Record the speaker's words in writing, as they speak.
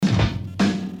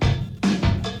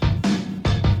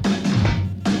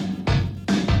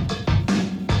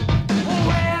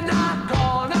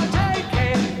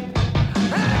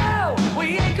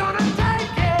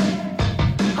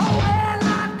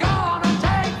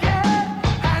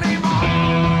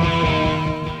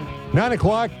9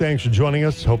 o'clock. Thanks for joining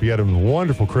us. Hope you had a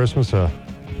wonderful Christmas, a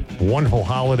wonderful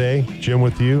holiday. Jim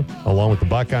with you, along with the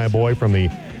Buckeye Boy from the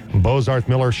Bozarth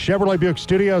Miller Chevrolet Buick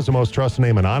Studios, the most trusted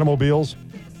name in automobiles.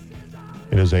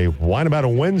 It is a Wine About a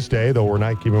Wednesday, though we're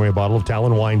not giving away a bottle of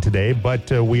Talon wine today,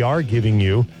 but we are giving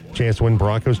you a chance to win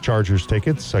Broncos Chargers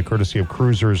tickets, courtesy of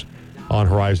Cruisers on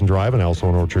Horizon Drive and also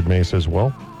on Orchard Mesa as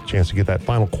well. Chance to get that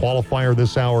final qualifier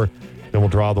this hour. Then we'll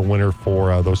draw the winner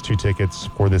for those two tickets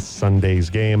for this Sunday's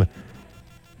game.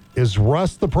 Is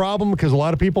Russ the problem? Because a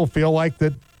lot of people feel like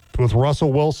that with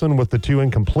Russell Wilson, with the two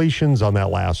incompletions on that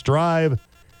last drive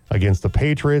against the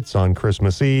Patriots on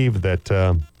Christmas Eve,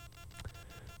 that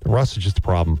Russ is just a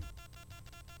problem.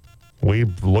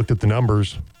 We've looked at the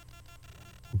numbers.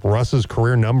 Russ's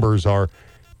career numbers are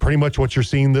pretty much what you're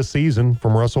seeing this season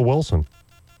from Russell Wilson.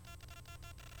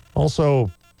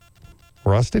 Also,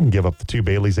 Russ didn't give up the two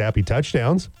Bailey Zappi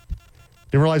touchdowns.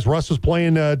 Didn't realize Russ was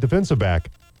playing defensive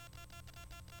back.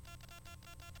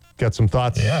 Got some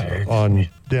thoughts on...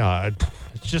 Yeah,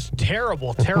 it's just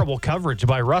terrible coverage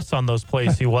by Russ on those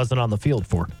plays he wasn't on the field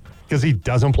for. Because he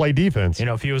doesn't play defense. You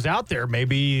know, if he was out there,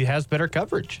 maybe he has better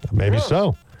coverage. Maybe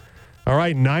so. All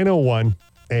right, 9:01.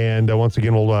 And once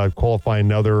again, we'll qualify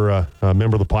another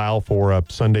member of the pile for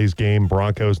Sunday's game,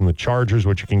 Broncos and the Chargers,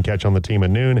 which you can catch on the team at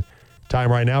noon.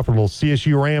 Time right now for a little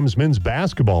CSU Rams men's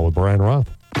basketball with Brian Roth.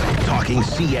 Talking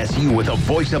CSU with the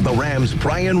voice of the Rams,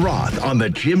 Brian Roth, on the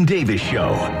Jim Davis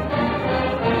Show.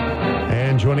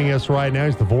 And joining us right now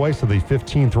is the voice of the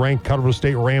 15th-ranked Colorado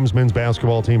State Rams men's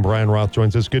basketball team. Brian Roth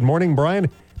joins us. Good morning, Brian.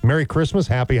 Merry Christmas.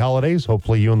 Happy holidays.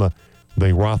 Hopefully you and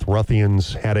the Roth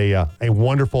Ruffians had a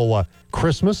wonderful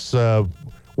Christmas.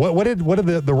 What did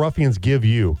the Ruffians give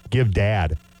you, give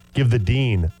Dad, give the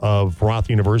dean of Roth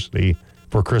University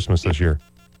for Christmas this year?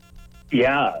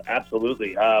 Yeah,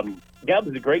 absolutely. It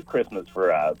was a great Christmas for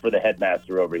the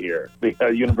headmaster over here, the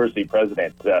university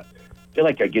president. I feel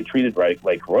like I get treated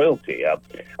like royalty.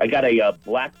 I got a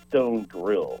Blackstone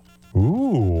grill.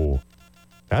 Ooh,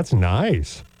 that's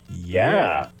nice.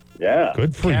 Yeah.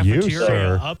 Good for you, sir.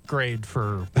 Cafeteria upgrade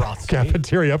for Roth State.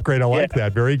 Cafeteria upgrade. I like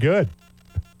that. Very good.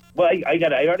 Well, I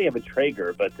already have a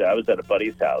Traeger, but I was at a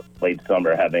buddy's house late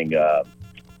summer having a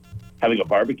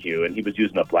barbecue, and he was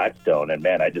using a Blackstone, and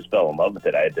man, I just fell in love with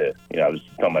it. I had to, I was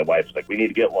telling my wife, like, we need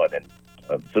to get one, and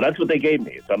so that's what they gave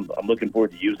me. So I'm looking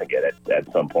forward to using it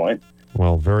at some point.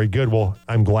 Well, very good. Well,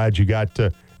 I'm glad you got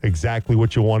exactly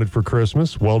what you wanted for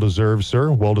Christmas. Well deserved,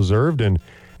 sir. Well deserved, and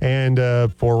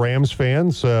for Rams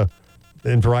fans,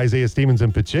 and for Isaiah Stevens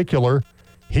in particular,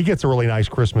 he gets a really nice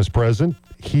Christmas present.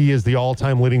 He is the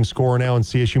all-time leading scorer now in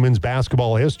CSU men's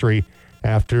basketball history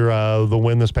after the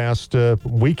win this past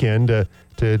weekend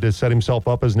to set himself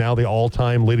up as now the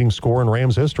all-time leading scorer in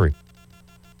Rams history.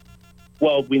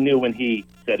 Well, we knew when he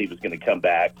said he was going to come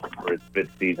back for his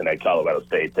fifth season at Colorado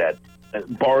State that,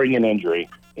 barring an injury,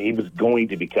 he was going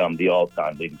to become the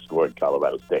all-time leading scorer at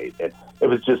Colorado State. And it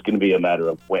was just going to be a matter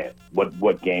of when.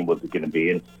 What game was it going to be?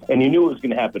 And you knew it was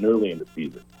going to happen early in the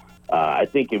season. I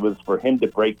think it was for him to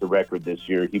break the record this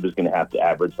year, he was going to have to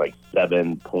average like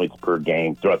 7 points per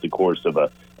game throughout the course of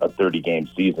a 30-game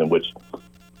season, which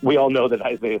we all know that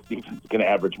Isaiah Stevens is going to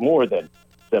average more than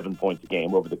 7 points a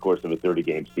game over the course of a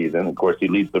 30-game season. Of course, he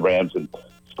leads the Rams in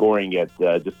scoring at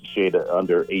just a shade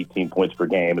under 18 points per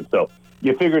game. And so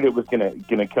you figured it was going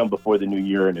to come before the new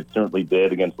year, and it certainly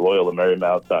did against Loyola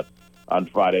Marymount on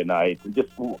Friday night. And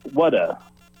just what a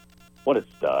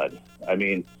stud. I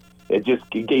mean, it just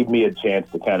gave me a chance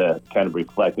to kind of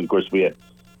reflect. And of course, we had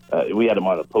him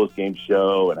on a post-game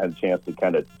show and had a chance to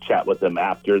kind of chat with him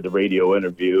after the radio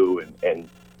interview. And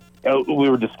we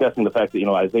were discussing the fact that,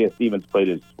 Isaiah Stevens played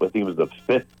I think it was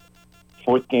the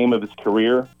fourth game of his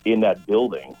career in that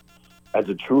building as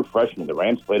a true freshman. The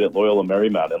Rams played at Loyola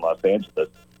Marymount in Los Angeles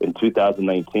in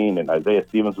 2019, and Isaiah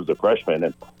Stevens was a freshman,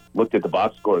 and looked at the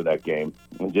box score of that game,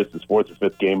 and just his fourth or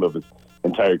fifth game of his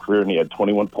entire career, and he had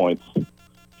 21 points,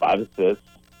 5 assists,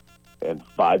 and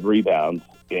 5 rebounds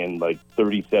in like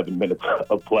 37 minutes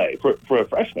of play for a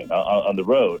freshman on the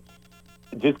road,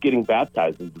 just getting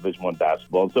baptized in Division I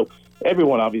basketball. And so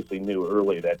everyone obviously knew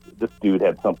early that this dude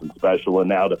had something special. And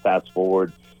now to fast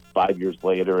forward 5 years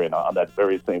later, and on that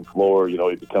very same floor, he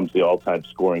becomes the all-time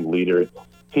scoring leader.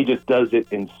 He just does it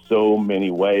in so many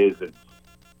ways. And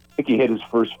I think he hit his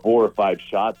first 4 or 5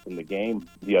 shots in the game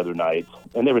the other night,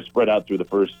 and they were spread out through the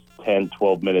first 10,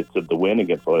 12 minutes of the win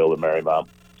against Loyola Marymount.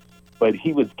 But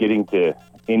he was getting to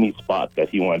any spot that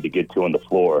he wanted to get to on the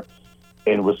floor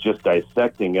and was just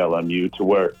dissecting LMU to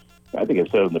where, I think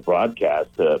I said in the broadcast,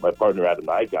 my partner Adam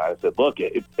Nygaard said, look,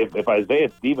 if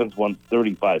Isaiah Stevens won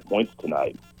 35 points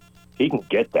tonight, he can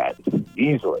get that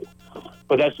easily.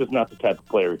 But that's just not the type of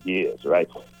player he is, right?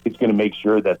 He's going to make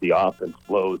sure that the offense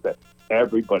flows, that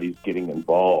everybody's getting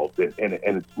involved. And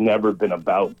it's never been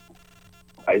about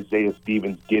Isaiah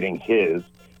Stevens getting his.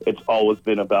 It's always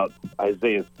been about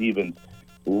Isaiah Stevens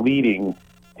leading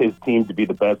his team to be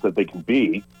the best that they can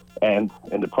be, and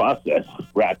in the process,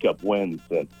 rack up wins.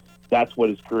 And that's what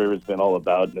his career has been all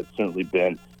about, and it's certainly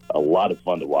been a lot of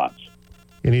fun to watch.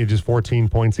 And he had just 14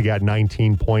 points. He got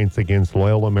 19 points against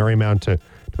Loyola Marymount to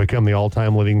become the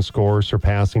all-time leading scorer,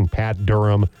 surpassing Pat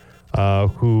Durham,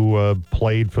 who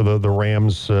played for the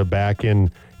Rams back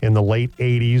in the late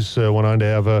 80s. Went on to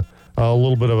have a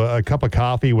little bit of a cup of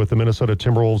coffee with the Minnesota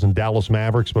Timberwolves and Dallas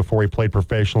Mavericks before he played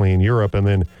professionally in Europe, and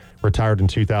then retired in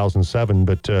 2007.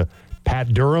 But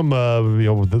Pat Durham,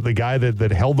 the guy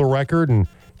that held the record, and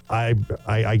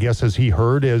I guess has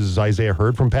Isaiah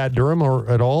heard from Pat Durham or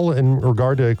at all in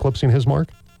regard to eclipsing his mark?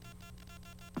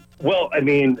 Well, I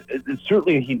mean,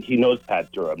 certainly he knows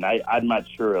Pat Durham. I'm not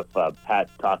sure if Pat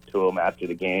talked to him after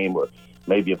the game, or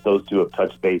maybe if those two have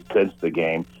touched base since the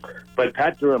game. But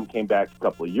Pat Durham came back a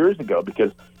couple of years ago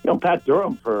because, Pat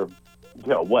Durham for,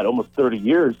 almost 30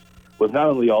 years was not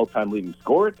only the all-time leading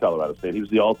scorer at Colorado State, he was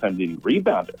the all-time leading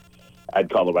rebounder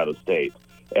at Colorado State.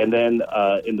 And then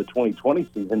in the 2020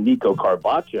 season, Nico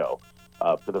Carvacho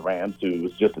for the Rams, who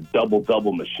was just a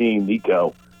double-double machine.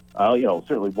 Nico,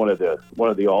 certainly one of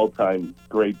the all-time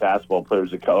great basketball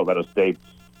players at Colorado State,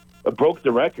 broke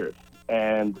the record.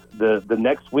 And the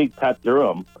next week, Pat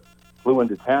Durham flew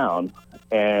into town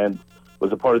and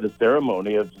was a part of the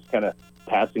ceremony of just kind of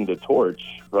passing the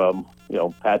torch from,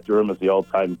 Pat Durham as the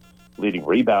all-time leading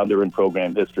rebounder in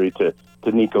program history to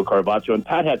Nico Carvacho. And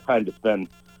Pat had time to spend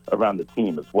around the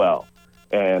team as well.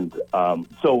 And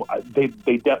so they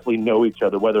definitely know each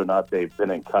other. Whether or not they've been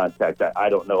in contact, I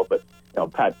don't know. But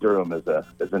Pat Durham is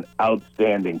an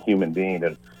outstanding human being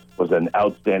and was an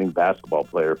outstanding basketball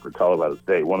player for Colorado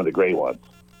State, one of the great ones.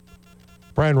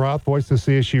 Brian Roth, voice of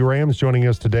the CSU Rams, joining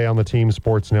us today on the Team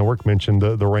Sports Network. Mentioned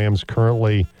the Rams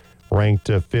currently ranked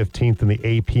 15th in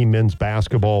the AP men's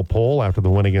basketball poll after the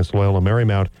win against Loyola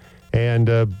Marymount. And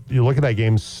you look at that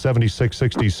game,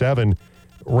 76-67.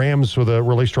 Rams with a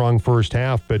really strong first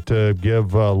half, but to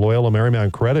give Loyola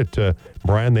Marymount credit,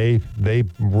 Brian, they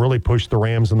really pushed the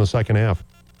Rams in the second half.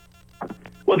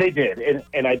 Well, they did.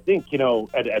 And I think,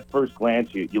 at first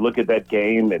glance, you look at that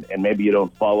game and maybe you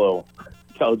don't follow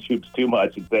college hoops too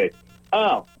much and say,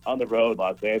 oh, on the road,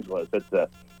 Los Angeles,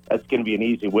 that's going to be an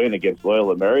easy win against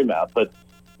Loyola Marymount. But,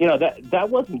 that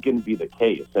wasn't going to be the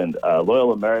case. And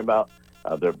Loyola Marymount,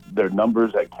 their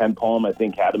numbers at Ken Palm, I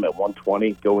think, had them at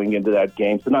 120 going into that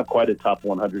game. So not quite a top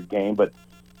 100 game, but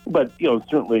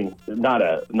certainly not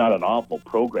an awful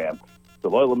program. The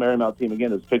Loyola Marymount team,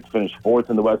 again, is picked to finish fourth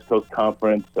in the West Coast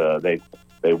Conference.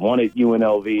 They won at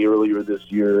UNLV earlier this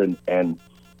year, and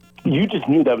you just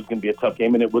knew that was going to be a tough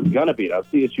game, and it was going to be. Now,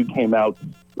 CSU came out,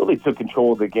 really took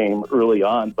control of the game early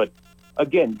on, but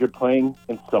again, you're playing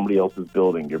in somebody else's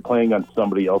building. You're playing on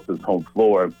somebody else's home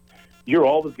floor. You're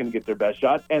always going to get their best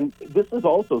shot, and this is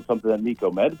also something that Nico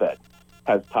Medved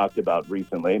has talked about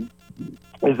recently,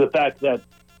 is the fact that,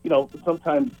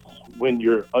 sometimes when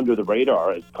you're under the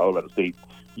radar, as Colorado State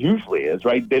usually is,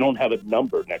 right, they don't have a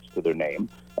number next to their name,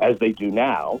 as they do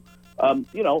now.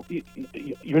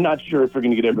 You're not sure if you're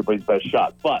going to get everybody's best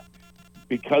shot. But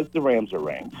because the Rams are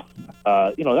ranked,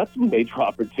 that's a major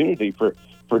opportunity for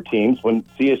teams when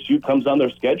CSU comes on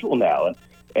their schedule now.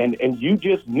 And you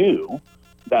just knew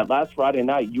that last Friday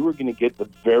night you were going to get the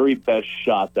very best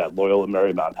shot that Loyola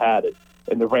Marymount had.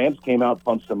 And the Rams came out,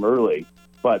 punched them early.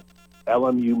 But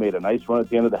LMU made a nice run at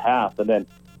the end of the half, and then,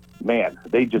 man,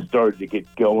 they just started to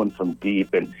get going from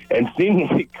deep and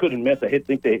seemingly couldn't miss. I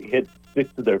think they hit 6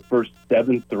 of their first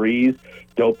 7 threes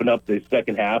to open up the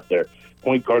second half. Their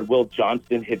point guard, Will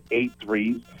Johnston, hit 8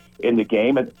 threes in the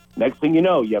game. And next thing you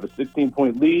know, you have a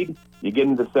 16-point lead. You get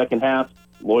into the second half,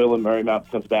 Loyola Marymount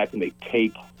comes back and they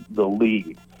take the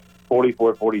lead,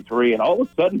 44-43. And all of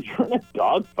a sudden, you're in a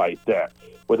dogfight there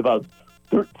with about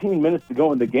 13 minutes to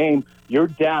go in the game. You're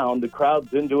down, the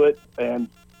crowd's into it, and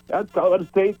that's Colorado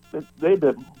State. They had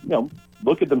to,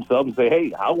 look at themselves and say,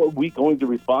 hey, how are we going to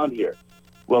respond here?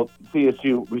 Well,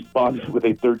 CSU responded with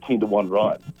a 13-1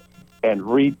 run and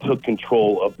retook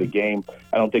control of the game.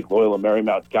 I don't think Loyola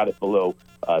Marymount got it below,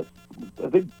 I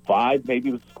think 5,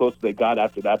 maybe was as close as they got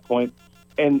after that point.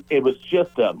 And it was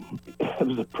just a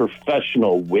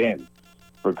professional win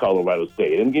for Colorado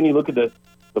State. And again, you look at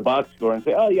the box score and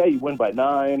say, oh, yeah, you win by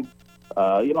 9.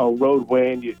 Road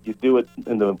win. You do it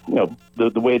in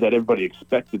the way that everybody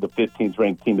expected the 15th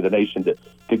ranked team of the nation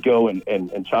to go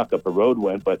and chalk up a road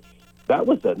win. But that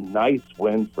was a nice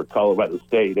win for Colorado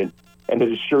State. And and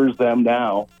it assures them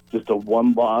now just a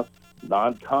one-loss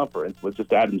non-conference with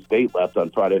just Adams State left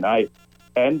on Friday night,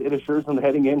 and it assures them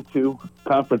heading into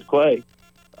conference play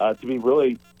to be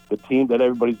really the team that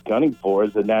everybody's gunning for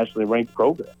as a nationally ranked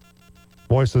program.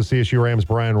 Voice of the CSU Rams,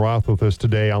 Brian Roth, with us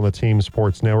today on the Team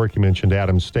Sports Network. You mentioned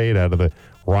Adams State out of the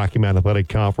Rocky Mountain Athletic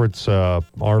Conference. Our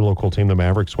local team, the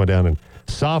Mavericks, went down and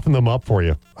softened them up for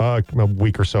you a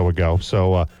week or so ago.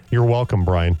 So you're welcome,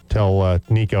 Brian. Tell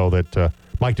Nico that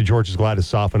Mike DeGeorge is glad to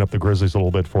soften up the Grizzlies a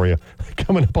little bit for you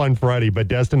coming up on Friday. But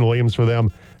Destin Williams for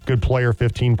them, good player,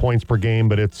 15 points per game.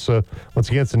 But it's once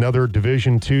again, it's another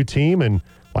Division II team. And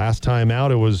last time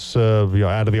out, it was out of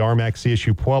the RMAC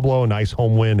CSU Pueblo, a nice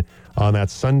home win on that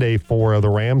Sunday for the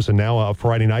Rams, and now a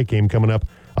Friday night game coming up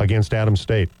against Adams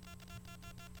State.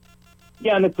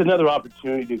 Yeah, and it's another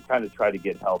opportunity to kind of try to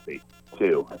get healthy,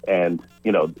 too. And,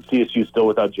 CSU still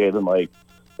without Jalen Lake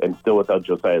and still without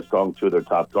Josiah Strong, two of their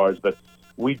top guards. But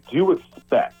we do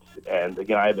expect, and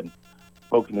again, I haven't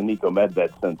spoken to Nico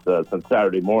Medved since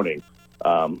Saturday morning,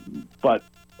 but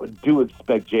we do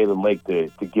expect Jalen Lake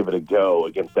to give it a go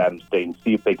against Adams State and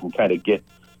see if they can kind of get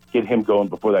him going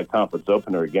before that conference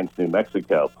opener against New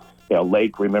Mexico.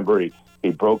 Lake, remember, he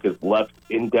broke his left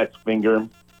index finger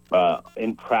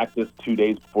in practice 2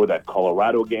 days before that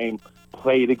Colorado game,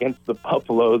 played against the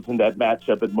Buffaloes in that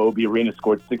matchup at Moby Arena,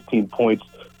 scored 16 points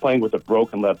playing with a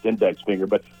broken left index finger,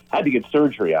 but had to get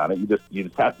surgery on it. You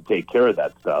just have to take care of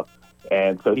that stuff.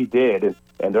 And so he did,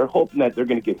 and they're hoping that they're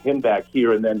going to get him back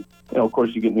here. And then, of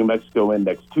course, you get New Mexico in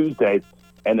next Tuesday,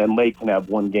 and then Lake can have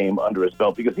one game under his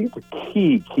belt because he's a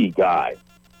key guy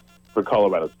for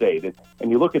Colorado State.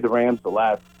 And you look at the Rams the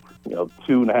last,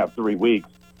 2.5, 3 weeks,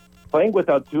 playing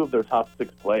without two of their top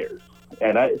 6 players.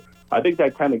 And I think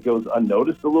that kind of goes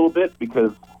unnoticed a little bit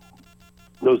because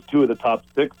those two of the top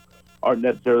 6 aren't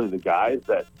necessarily the guys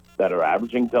that are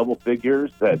averaging double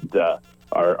figures, that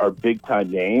are big-time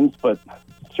names, but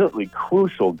certainly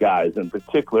crucial guys, in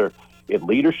particular in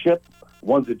leadership.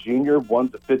 One's a junior,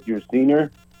 one's a fifth-year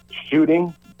senior.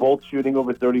 Both shooting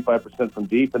over 35% from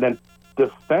deep. And then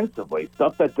defensively,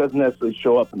 stuff that doesn't necessarily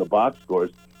show up in the box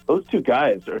scores, those two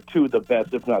guys are two of the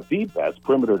best, if not the best,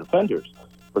 perimeter defenders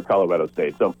for Colorado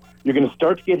State. So you're going to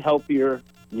start to get healthier.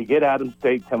 You get Adams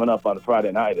State coming up on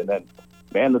Friday night, and then,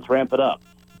 man, let's ramp it up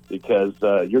because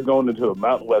you're going into a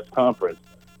Mountain West Conference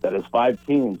that has 5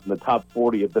 teams in the top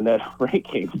 40 of the net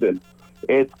rankings, and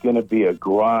it's going to be a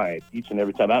grind each and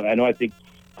every time. I know I think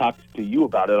talked to you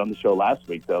about it on the show last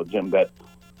week, though, Jim, that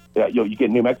you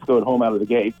get New Mexico at home out of the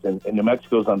gates, and New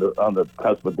Mexico's on the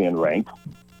cusp of being ranked,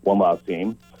 one-loss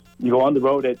team. You go on the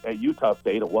road at Utah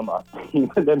State, a one-loss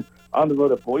team, and then on the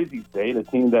road at Boise State, a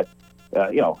team that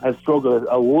has struggled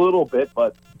a little bit,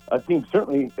 but a team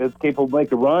certainly is capable of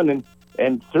making a run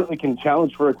and certainly can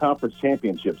challenge for a conference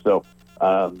championship. So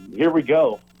here we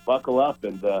go. Buckle up,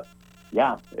 and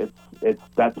it's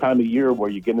that time of year where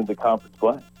you get into conference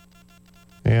play.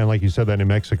 And like you said, that New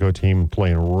Mexico team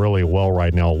playing really well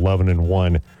right now,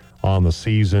 11-1 on the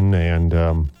season,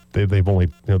 and they've only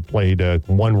played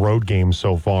one road game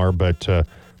so far, but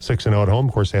 6-0 at home.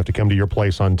 Of course, they have to come to your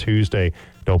place on Tuesday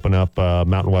to open up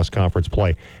Mountain West Conference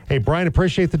play. Hey, Brian,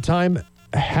 appreciate the time.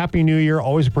 Happy New Year.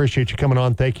 Always appreciate you coming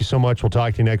on. Thank you so much. We'll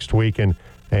talk to you next week, and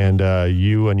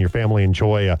you and your family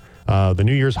enjoy the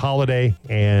New Year's holiday,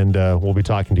 and we'll be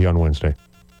talking to you on Wednesday.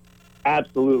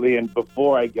 Absolutely. And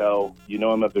before I go,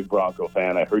 I'm a big Bronco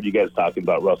fan. I heard you guys talking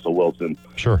about Russell Wilson.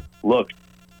 Sure. Look,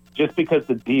 just because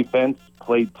the defense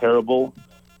played terrible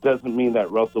doesn't mean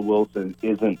that Russell Wilson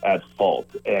isn't at fault.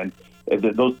 And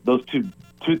those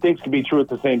two things can be true at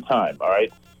the same time, all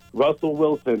right? Russell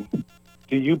Wilson,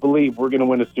 do you believe we're going to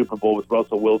win a Super Bowl with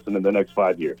Russell Wilson in the next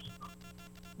 5 years?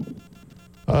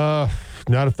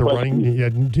 Not if the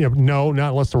no, not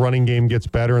unless the running game gets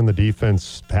better and the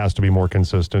defense has to be more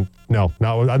consistent. No.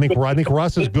 I think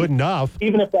Russ is good enough.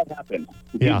 Even if that happens,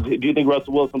 do you think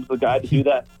Russell Wilson's the guy to do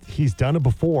that? He's done it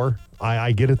before.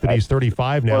 I get it that he's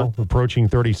 35 now, approaching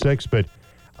 36, but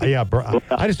I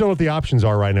just don't know what the options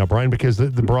are right now, Brian, because the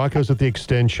Broncos at the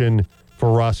extension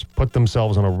for Russ put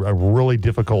themselves in a really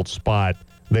difficult spot.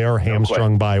 They are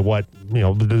hamstrung by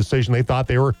the decision they thought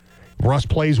they were. Russ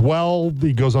plays well.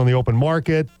 He goes on the open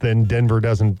market. Then Denver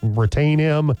doesn't retain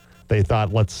him. They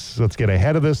thought, let's get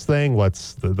ahead of this thing.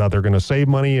 They're going to save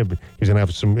money. He's going to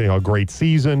have some a great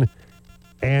season.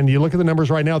 And you look at the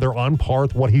numbers right now; they're on par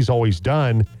with what he's always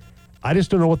done. I just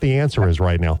don't know what the answer is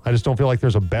right now. I just don't feel like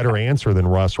there's a better answer than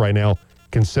Russ right now,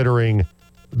 considering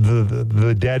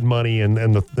the dead money and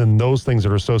those things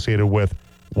that are associated with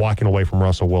walking away from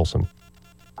Russell Wilson.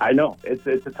 I know. It's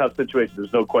a tough situation.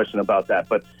 There's no question about that.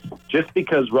 But just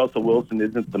because Russell Wilson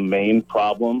isn't the main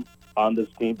problem on this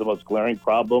team, the most glaring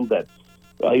problem that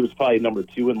he was probably number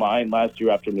 2 in line last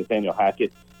year after Nathaniel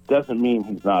Hackett, doesn't mean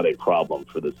he's not a problem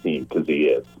for this team, because he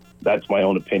is. That's my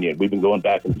own opinion. We've been going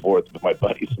back and forth with my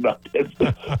buddies about this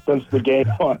since the game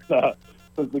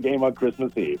on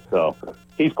Christmas Eve. So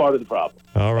he's part of the problem.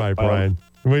 All right, Brian.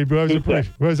 We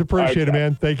always appreciate it,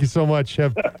 man. Thank you so much.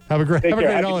 Have a great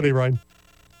holiday, Brian.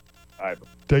 All right.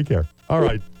 Take care. All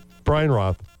right, Brian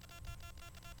Roth.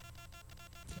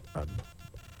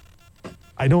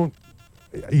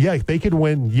 They could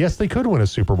win. Yes, they could win a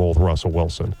Super Bowl with Russell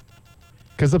Wilson,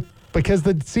 because the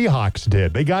Seahawks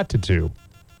did. They got to 2.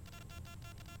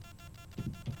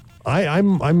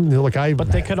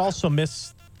 But they could also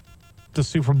miss the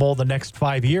Super Bowl the next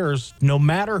 5 years, no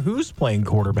matter who's playing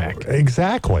quarterback.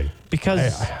 Exactly.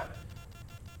 Because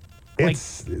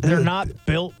they're not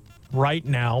built right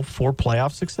now for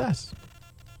playoff success.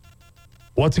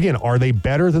 Once again, are they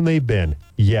better than they've been?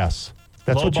 Yes.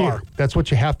 That's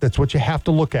what you have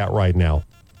to look at right now.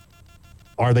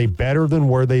 Are they better than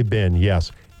where they've been?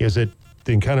 Yes. Is it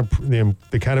the kind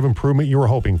of improvement you were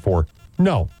hoping for?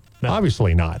 No.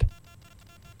 Obviously not.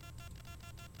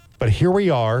 But here we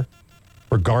are,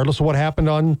 regardless of what happened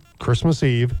on Christmas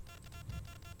Eve.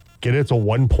 It's a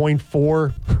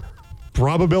 1.4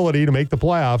 probability to make the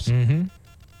playoffs. Mm-hmm.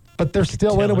 But they're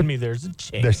still in it. There's a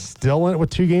chance. They're still in it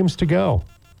with 2 games to go.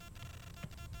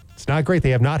 It's not great. They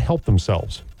have not helped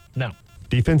themselves. No.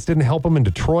 Defense didn't help them in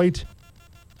Detroit.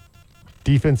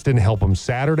 Defense didn't help them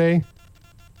Sunday,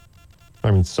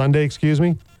 excuse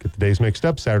me. Get the days mixed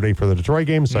up. Saturday for the Detroit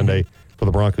game, Sunday for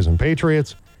the Broncos and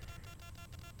Patriots.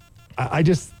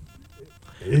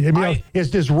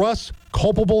 Is Russ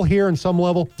culpable here in some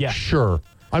level? Yeah. Sure.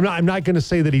 I'm not going to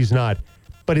say that he's not.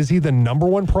 But is he the number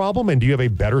one problem? And do you have a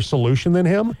better solution than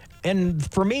him? And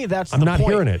for me, that's I'm the not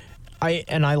point. hearing it.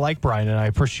 I like Brian, and I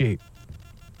appreciate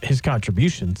his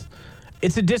contributions.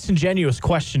 It's a disingenuous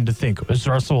question to think, is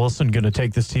Russell Wilson going to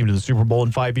take this team to the Super Bowl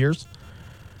in 5 years?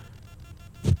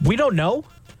 We don't know.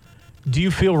 Do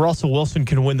you feel Russell Wilson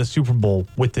can win the Super Bowl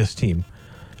with this team?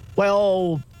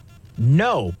 Well,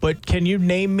 no. But can you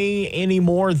name me any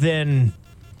more than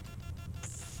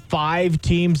 5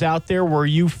 teams out there where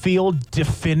you feel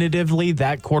definitively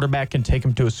that quarterback can take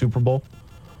them to a Super Bowl?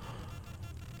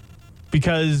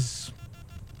 Because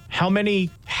how many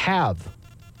have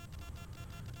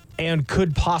and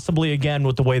could possibly again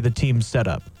with the way the team's set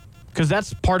up? Because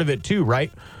that's part of it too,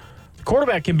 right? The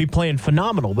quarterback can be playing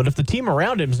phenomenal, but if the team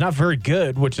around him is not very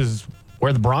good, which is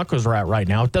where the Broncos are at right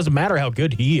now, it doesn't matter how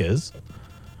good he is.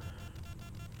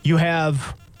 You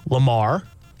have Lamar,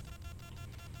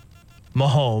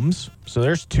 Mahomes, so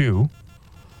there's 2.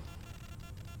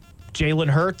 Jalen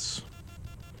Hurts,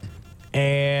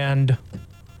 and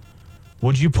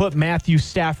would you put Matthew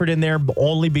Stafford in there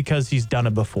only because he's done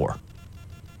it before?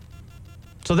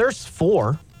 So there's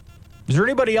 4. Is there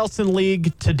anybody else in the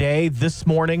league today, this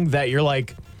morning, that you're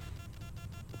like,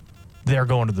 they're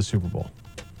going to the Super Bowl?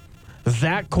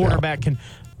 That quarterback can...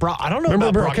 I don't know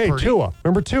about Brock Purdy. Tua.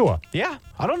 Remember Tua? Yeah,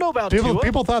 I don't know about Tua.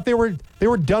 People thought they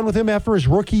were done with him after his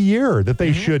rookie year, that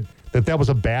they that was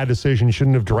a bad decision,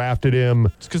 shouldn't have drafted him.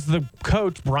 It's because the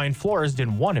coach, Brian Flores,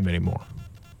 didn't want him anymore.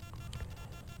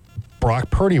 Brock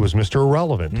Purdy was Mr.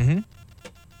 Irrelevant. Mm-hmm.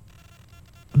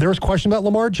 There was question about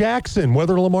Lamar Jackson,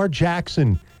 whether Lamar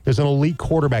Jackson is an elite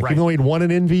quarterback. Right. Even though he'd won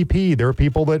an MVP, there are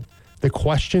people that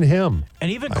question him. And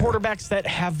even quarterbacks that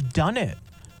have done it.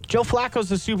 Joe Flacco's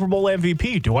the Super Bowl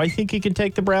MVP. Do I think he can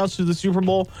take the Browns to the Super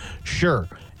Bowl? Sure.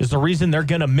 Is the reason they're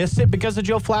going to miss it because of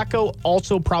Joe Flacco?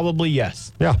 Also probably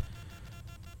yes. Yeah.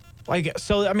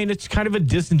 It's kind of a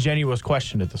disingenuous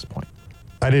question at this point.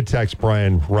 I did text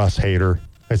Brian, Russ hater.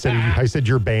 I said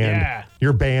you're banned. Yeah.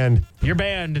 You're banned. You're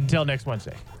banned until next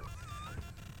Wednesday.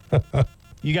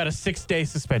 You got a 6-day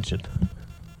suspension.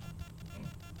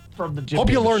 From the Jim Hope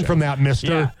you Davis learned show. from that, mister.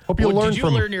 Yeah. Hope you learned Did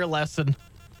from... you learn your lesson?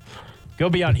 Go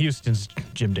be on Houston's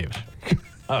Jim Davis.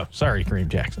 Oh, sorry, Kareem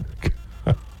Jackson.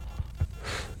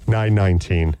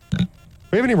 9:19.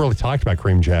 We haven't even really talked about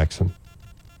Kareem Jackson.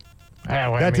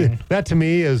 That to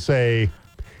me is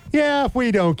if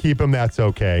we don't keep him, that's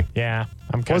okay. Yeah,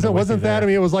 I'm kind of wasn't that? I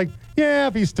mean, it was like,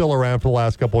 if he's still around for the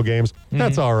last couple of games,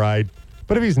 that's all right.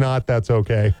 But if he's not, that's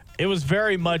okay. It was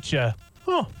very much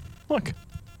look,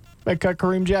 they cut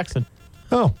Kareem Jackson.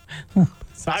 Oh.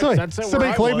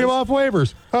 Somebody claimed him off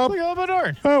waivers.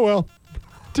 Oh, well.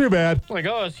 Too bad.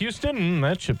 It's Houston.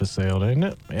 That ship has sailed, ain't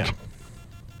it? Yeah.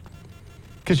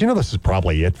 Because this is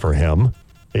probably it for him.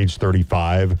 Age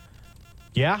 35.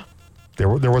 Yeah. There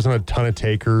wasn't a ton of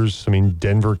takers. I mean,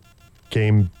 Denver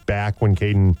came back when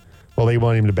they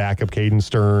wanted him to back up Caden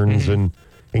Stearns, and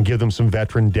and give them some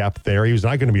veteran depth there. He was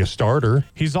not going to be a starter,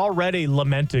 He's already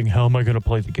lamenting, how am I going to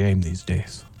play the game these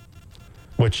days?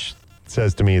 which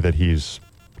says to me that he's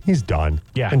done.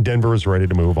 Yeah. And Denver is ready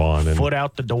to move on. And Foot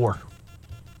out the door.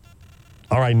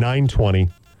 all right, 9:20.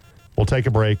 We'll take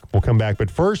a break. We'll come back. But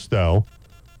first, though,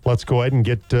 let's go ahead and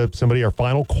get somebody our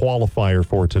final qualifier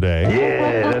for today.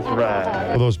 Yeah, that's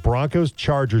right. For those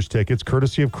Broncos-Chargers tickets,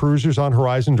 courtesy of Cruisers on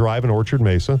Horizon Drive in Orchard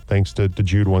Mesa. Thanks to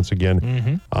Jude once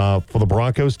again. For the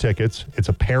Broncos tickets, it's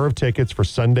a pair of tickets for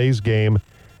Sunday's game.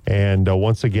 And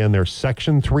once again, they're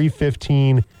Section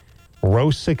 315, row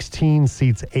 16,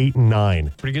 seats 8 and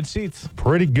 9. Pretty good seats.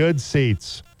 Pretty good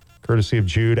seats, courtesy of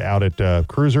Jude out at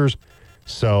Cruisers.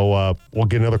 So we'll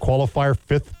get another qualifier.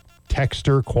 Fifth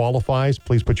texter qualifies.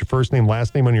 Please put your first name,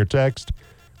 last name on your text.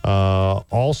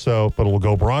 Also, but we'll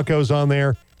go Broncos on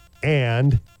there.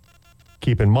 And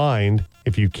keep in mind,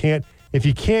 if you can't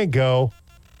go,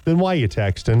 then why are you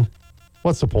texting?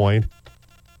 What's the point?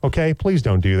 Okay, please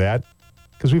don't do that.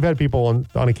 Because we've had people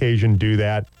on occasion do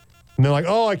that. And they're like,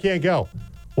 oh, I can't go.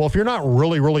 Well, if you're not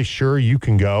really, really sure you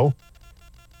can go,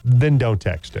 then don't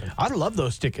text it. I love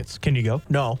those tickets. Can you go?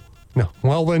 No. No.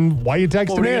 Well, then why are you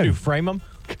texting What are you going to in? do? Frame them?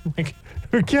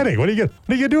 You're kidding. What are you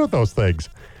gonna do with those things?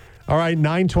 All right,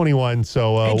 9:21.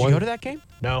 So Hey, did you go to that game?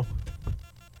 No.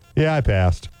 yeah, I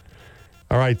passed.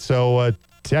 All right, so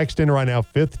text in right now.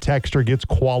 Fifth texter gets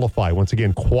qualified. Once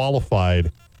again,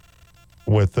 qualified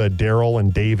with Daryl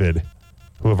and David,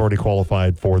 who have already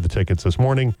qualified for the tickets this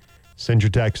morning. Send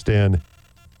your text in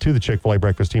to the Chick-fil-A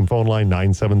Breakfast Team phone line,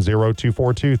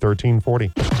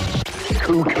 970-242-1340.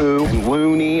 Cuckoo and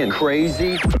loony and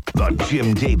crazy. The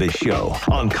Jim Davis Show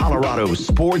on Colorado's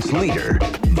sports leader,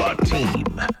 The Team.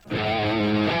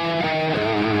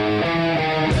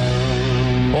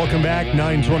 Welcome back,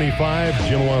 9:25.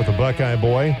 Jim along with the Buckeye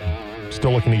Boy.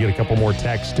 Still looking to get a couple more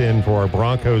text in for our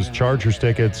Broncos-Chargers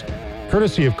tickets,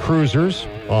 courtesy of Cruisers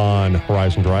on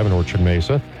Horizon Drive in Orchard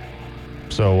Mesa.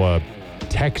 So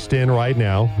text in right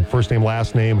now. First name,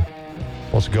 last name.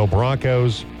 Let's go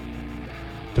Broncos.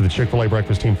 To the Chick-fil-A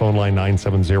Breakfast Team phone line,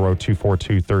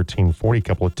 970-242-1340. A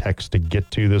couple of texts to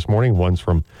get to this morning. One's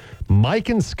from Mike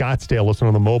in Scottsdale. Listen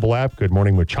on the mobile app. Good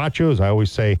morning, muchachos. I always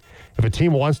say, if a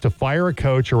team wants to fire a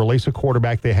coach or release a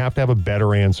quarterback, they have to have a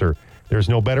better answer. There's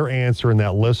no better answer in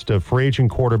that list of free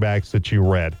agent quarterbacks that you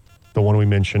read. The one we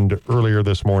mentioned earlier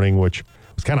this morning, which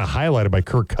was kind of highlighted by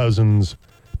Kirk Cousins.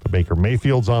 But Baker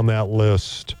Mayfield's on that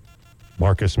list.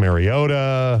 Marcus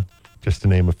Mariota, just to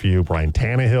name a few. Brian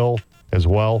Tannehill as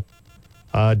well.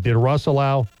 Did Russ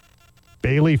allow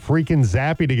Bailey freaking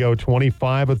Zappi to go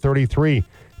 25 of 33?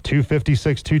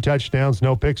 256, 2 touchdowns,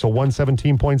 no picks, a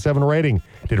 117.7 rating.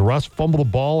 Did Russ fumble the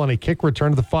ball on a kick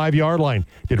return to the 5-yard line?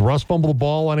 Did Russ fumble the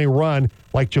ball on a run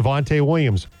like Javonte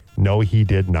Williams? No, he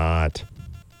did not.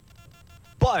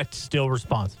 But still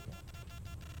responsible.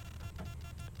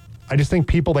 I just think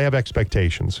people, they have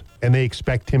expectations, and they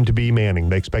expect him to be Manning.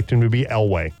 They expect him to be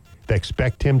Elway. They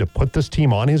expect him to put this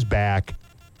team on his back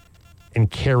and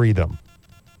carry them.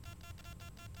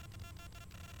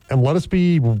 And let us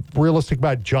be realistic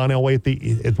about John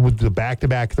Elway with the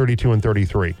back-to-back 32 and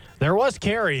 33. There was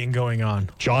carrying going on.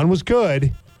 John was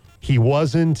good. He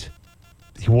wasn't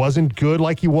good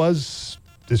like he was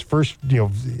his first,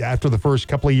 after the first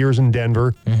couple of years in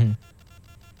Denver,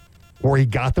 where he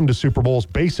got them to Super Bowls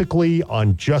basically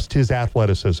on just his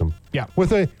athleticism. Yeah.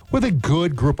 With a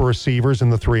good group of receivers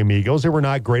in the Three Amigos. They were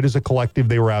not great as a collective.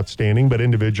 They were outstanding, but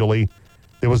individually,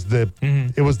 it was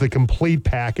the complete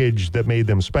package that made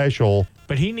them special.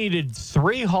 But he needed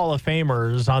 3 Hall of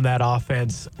Famers on that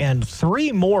offense and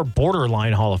 3 more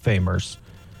borderline Hall of Famers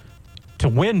to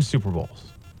win Super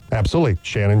Bowls. Absolutely.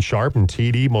 Shannon Sharp and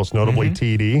TD, most notably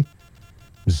TD.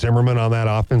 Zimmerman on that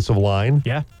offensive line.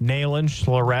 Yeah. Nalen,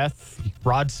 Schlereth,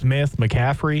 Rod Smith,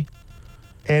 McCaffrey.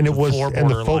 And it was, Four and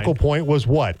the borderline. focal point was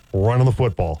what? Running the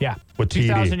football. Yeah. With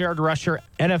TD. 2,000-yard rusher,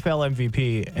 NFL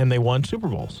MVP, and they won Super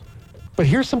Bowls. But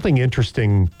here's something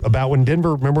interesting about when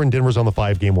Denver's on the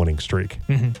 5-game winning streak,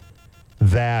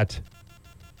 that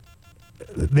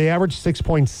they averaged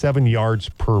 6.7 yards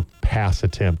per pass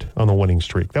attempt on the winning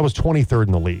streak. That was 23rd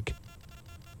in the league.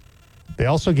 They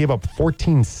also gave up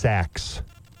 14 sacks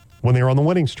when they were on the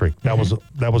winning streak. That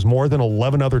was more than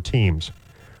 11 other teams.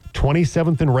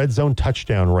 27th in red zone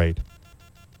touchdown rate.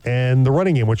 And the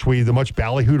running game, the much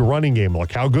ballyhooed running game,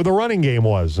 look how good the running game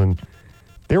was. And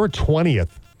they were 20th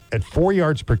at 4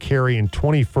 yards per carry and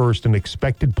 21st in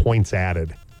expected points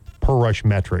added per rush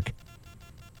metric.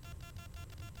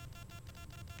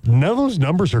 None of those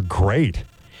numbers are great.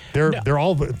 They're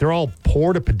all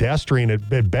poor to pedestrian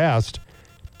at best.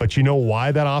 But you know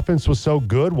why that offense was so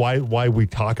good? Why we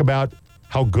talk about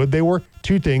how good they were,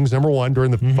 two things. Number one,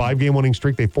 during the 5-game winning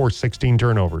streak, they forced 16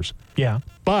 turnovers. Yeah.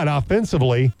 But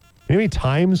offensively, how many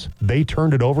times they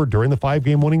turned it over during the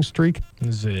 5-game winning streak?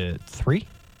 Is it 3?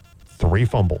 3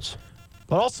 fumbles.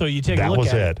 But also, you take a That look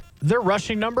was at it. Their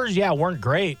rushing numbers, weren't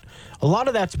great. A lot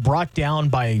of that's brought down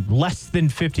by less than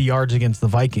 50 yards against the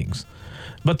Vikings.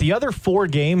 But the other 4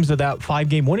 games of that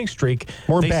 5-game winning streak,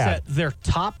 Weren't they bad. set their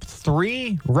top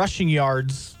 3 rushing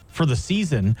yards for the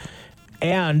season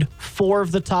and 4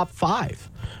 of the top 5.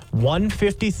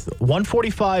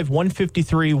 145,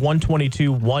 153,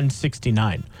 122,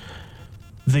 169.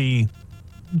 The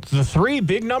 3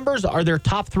 big numbers are their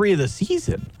top 3 of the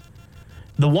season.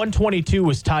 The 122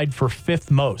 was tied for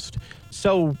 5th most.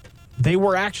 So they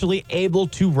were actually able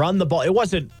to run the ball. It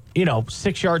wasn't,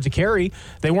 6 yards a carry.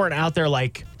 They weren't out there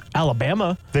like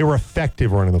Alabama. They were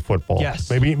effective running the football.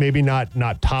 Yes. Maybe not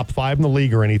top 5 in the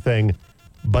league or anything,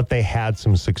 but they had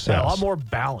some success. A lot more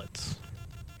balance.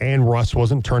 And Russ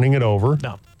wasn't turning it over.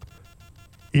 No.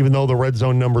 Even though the red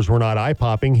zone numbers were not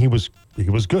eye-popping, he was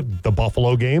good. The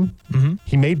Buffalo game,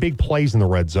 he made big plays in the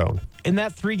red zone. In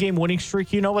that 3-game winning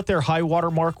streak, you know what their high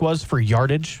water mark was for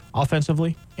yardage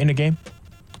offensively in a game?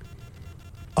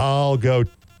 I'll go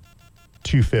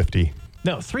 250.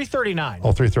 No, 339.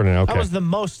 Oh, 339, okay. That was the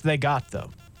most they got,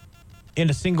 though, in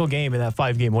a single game in that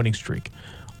 5-game winning streak.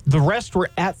 The rest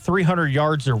were at 300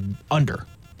 yards or under.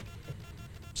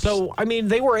 So,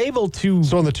 they were able to.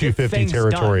 So in the get 250 things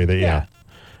territory, done. yeah.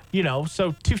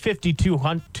 So 250,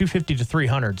 250 to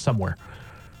 300 somewhere.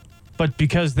 But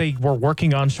because they were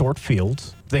working on short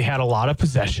fields, they had a lot of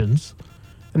possessions,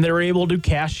 and they were able to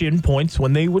cash in points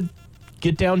when they would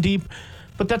get down deep.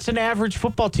 But that's an average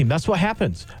football team. That's what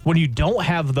happens. When you don't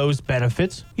have those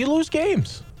benefits, you lose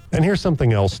games. And here's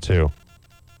something else, too,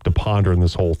 to ponder in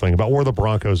this whole thing about where the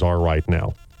Broncos are right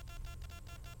now.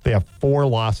 They have 4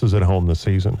 losses at home this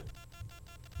season.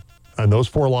 And those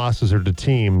 4 losses are to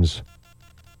teams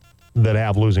that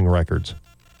have losing records.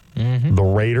 The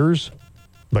Raiders,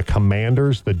 the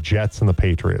Commanders, the Jets, and the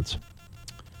Patriots.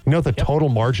 You know what the total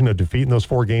margin of defeat in those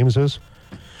 4 games is?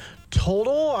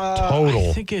 Total? Total.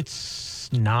 I think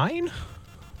it's 9?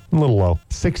 A little low.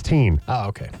 16. Oh,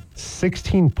 okay.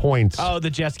 16 points Oh, the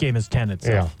Jets game is 10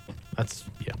 itself. That's,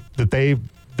 that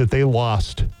they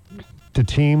lost to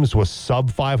teams with sub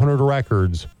 500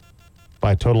 records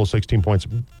by a total of 16 points.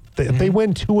 If they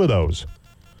win 2 of those,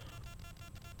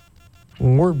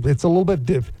 it's a little bit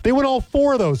they win all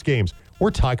 4 of those games.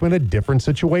 We're talking about a different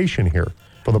situation here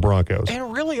for the Broncos.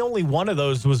 And really only one of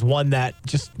those was one that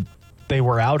just they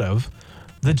were out of.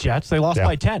 The Jets, they lost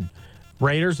by 10.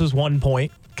 Raiders was 1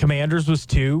 point. Commanders was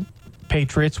 2.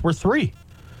 Patriots were 3.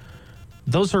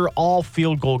 Those are all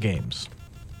field goal games.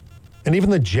 And even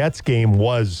the Jets game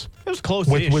was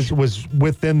close-ish. was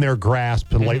within their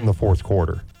grasp late in the fourth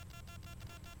quarter.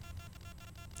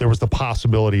 There was the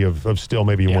possibility of still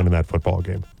maybe winning that football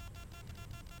game.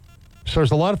 So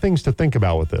there's a lot of things to think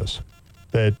about with this.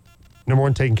 That, number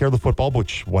one, taking care of the football,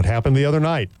 which what happened the other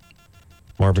night.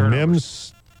 Marvin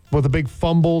Mims with a big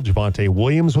fumble. Javonte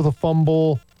Williams with a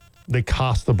fumble. They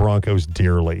cost the Broncos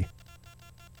dearly.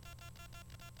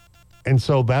 And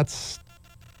so that's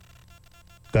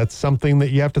something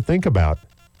that you have to think about.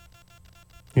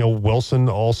 Wilson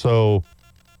also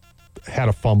had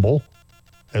a fumble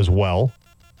as well.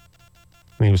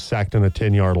 And he was sacked in a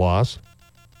 10-yard loss.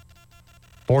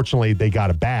 Fortunately, they got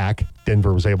it back.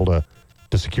 Denver was able to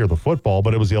secure the football,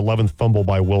 but it was the 11th fumble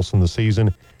by Wilson this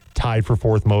season, tied for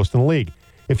 4th most in the league.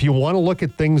 If you want to look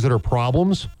at things that are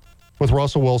problems with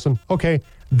Russell Wilson, okay,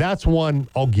 that's one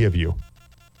I'll give you.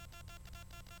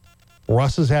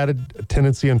 Russ has had a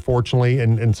tendency, unfortunately,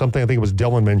 and something I think it was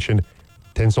Dylan mentioned,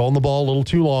 tends to hold the ball a little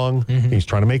too long. He's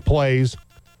trying to make plays.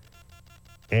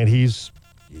 And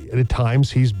at times,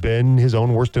 he's been his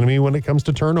own worst enemy when it comes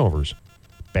to turnovers.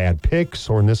 Bad picks,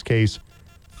 or in this case,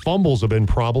 fumbles have been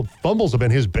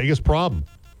his biggest problem.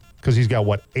 Because he's got,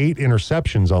 8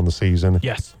 interceptions on the season?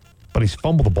 Yes. But he's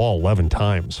fumbled the ball 11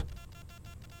 times.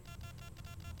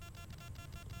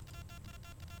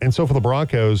 And so for the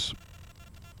Broncos,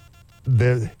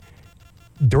 during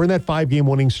that 5-game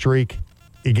winning streak,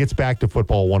 it gets back to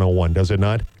football 101, does it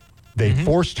not? They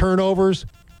forced turnovers.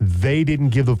 They didn't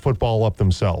give the football up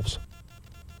themselves.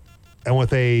 And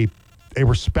with a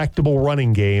respectable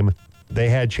running game, they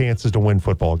had chances to win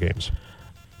football games.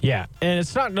 Yeah, and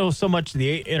it's not so much the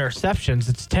 8 interceptions,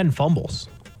 it's 10 fumbles.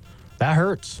 That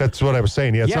hurts. That's what I was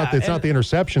saying. Yeah, it's not the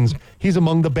interceptions. He's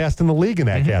among the best in the league in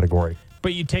that category.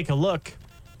 But you take a look,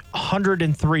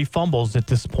 103 fumbles at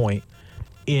this point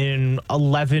in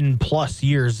 11 plus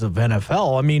years of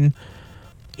NFL. I mean,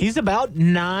 he's about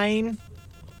 9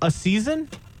 a season.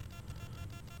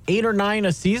 8 or 9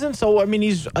 a season. So, I mean,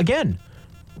 he's, again,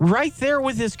 right there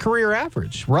with his career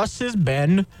average. Russ has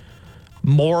been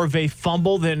more of a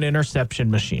fumble than interception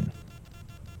machine.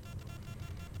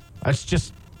 That's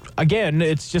just, again,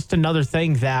 it's just another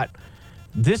thing that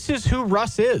this is who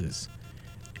Russ is.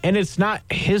 And it's not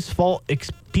his fault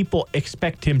people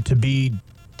expect him to be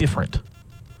different.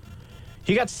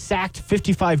 He got sacked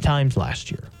 55 times last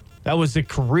year. That was a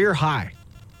career high.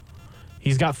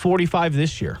 He's got 45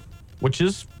 this year, which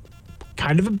is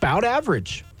kind of about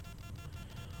average.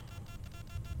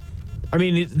 I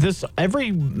mean,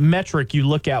 every metric you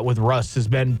look at with Russ has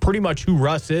been pretty much who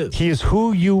Russ is.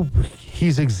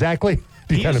 He's exactly.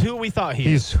 He's who we thought he is.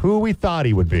 He's who we thought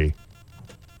he would be.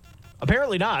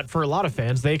 Apparently not. For a lot of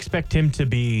fans, they expect him to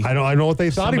be. I know what they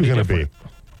thought he was going to be.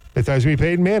 They thought he was going to be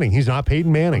Peyton Manning. He's not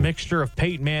Peyton Manning. A mixture of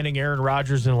Peyton Manning, Aaron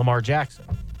Rodgers, and Lamar Jackson.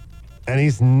 And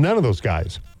he's none of those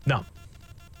guys. No.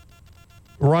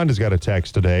 Rhonda's got a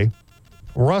text today.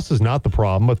 Russ is not the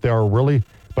problem,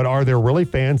 but are there really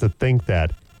fans that think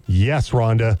that? Yes,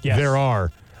 Rhonda, yes. There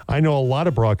are. I know a lot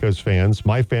of Broncos fans.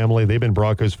 My family, they've been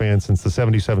Broncos fans since the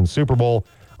 77 Super Bowl.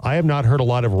 I have not heard a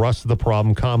lot of Russ is the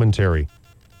problem commentary.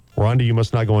 Rhonda, you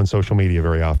must not go on social media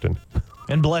very often.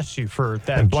 And bless you for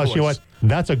that And bless choice. you what?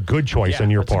 That's a good choice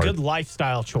on your part. It's a good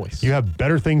lifestyle choice. You have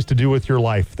better things to do with your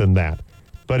life than that.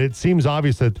 But it seems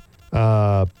obvious that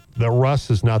Russ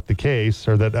is not the case,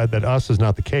 or that us is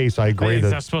not the case. I agree that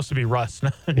that's supposed to be Russ,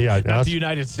 not us. the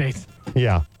United States.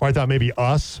 Yeah. Or I thought maybe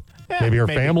us, maybe our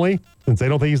family, since they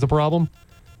don't think he's the problem.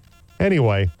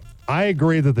 Anyway, I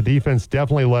agree that the defense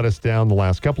definitely let us down the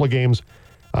last couple of games.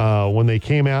 When they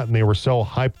came out and they were so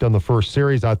hyped on the first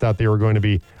series, I thought they were going to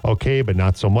be okay, but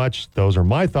not so much. Those are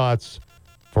my thoughts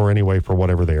for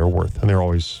whatever they are worth. And they're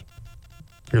always,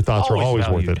 your thoughts are always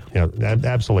worth it. Yeah,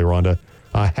 absolutely, Rhonda.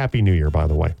 Happy New Year, by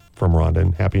the way, from Rhonda,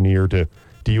 and Happy New Year to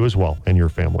you as well and your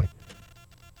family.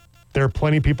 There are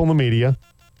plenty of people in the media.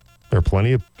 There are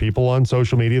plenty of people on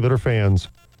social media that are fans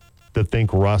that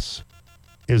think Russ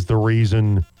is the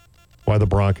reason why the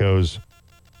Broncos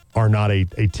are not a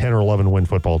 10 or 11 win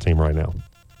football team right now.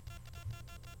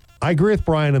 I agree with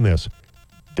Brian in this.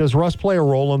 Does Russ play a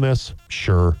role in this?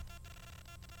 Sure.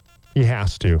 He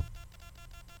has to.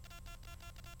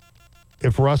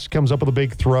 If Russ comes up with a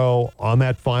big throw on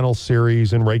that final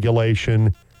series in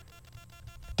regulation,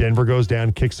 Denver goes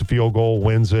down, kicks the field goal,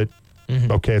 wins it.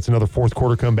 Mm-hmm. Okay, it's another fourth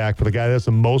quarter comeback for the guy that's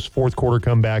the most fourth quarter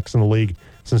comebacks in the league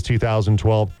since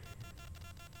 2012.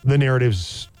 The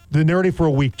narrative for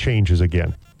a week changes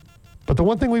again. But the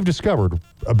one thing we've discovered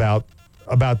about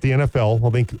the NFL, I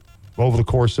think over the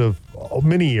course of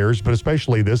many years, but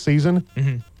especially this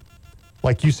season,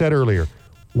 like you said earlier,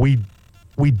 we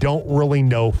don't really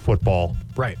know football.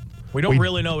 Right. We don't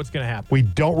really know what's going to happen. We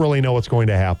don't really know what's going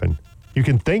to happen. You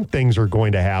can think things are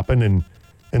going to happen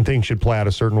and things should play out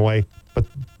a certain way, but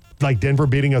like Denver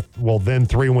beating a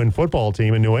 3-win football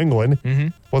team in New England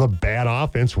with a bad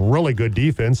offense, really good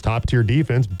defense, top-tier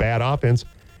defense, bad offense.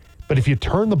 But if you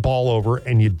turn the ball over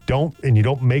and you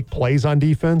don't make plays on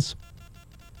defense,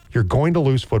 you're going to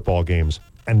lose football games.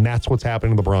 And that's what's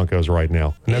happening to the Broncos right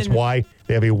now. And that's why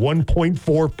they have a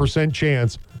 1.4%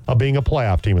 chance of being a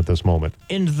playoff team at this moment.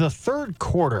 In the third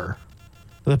quarter,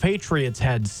 the Patriots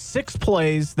had 6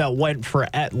 plays that went for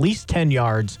at least 10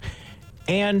 yards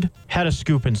and had a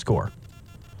scoop and score.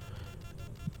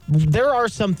 There are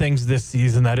some things this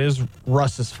season that is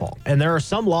Russ's fault. And there are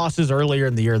some losses earlier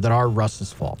in the year that are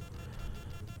Russ's fault.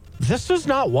 This is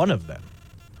not one of them.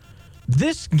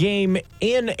 This game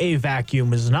in a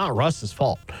vacuum is not Russ's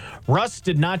fault. Russ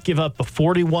did not give up a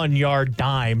 41-yard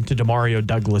dime to Demario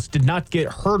Douglas, did not get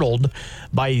hurdled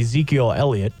by Ezekiel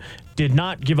Elliott, did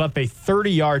not give up a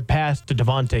 30-yard pass to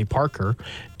Devontae Parker,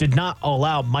 did not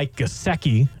allow Mike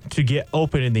Gesicki to get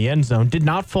open in the end zone, did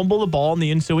not fumble the ball in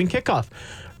the ensuing kickoff.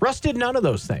 Russ did none of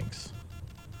those things.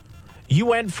 You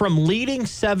went from leading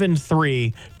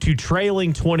 7-3 to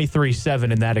trailing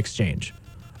 23-7 in that exchange.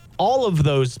 All of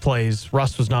those plays,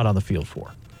 Russ was not on the field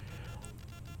for.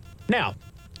 Now,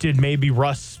 did maybe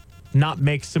Russ not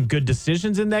make some good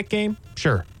decisions in that game?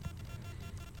 Sure.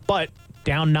 But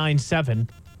down 9-7,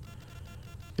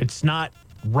 it's not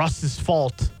Russ's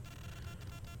fault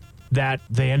that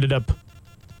they ended up,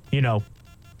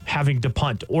 having to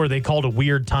punt, or they called a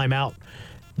weird timeout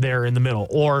there in the middle,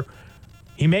 or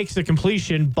he makes the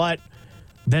completion, but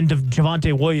then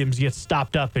Javonte Williams gets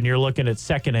stopped up and you're looking at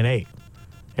 2nd and 8.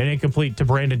 And incomplete to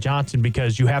Brandon Johnson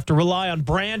because you have to rely on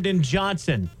Brandon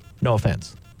Johnson. No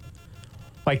offense.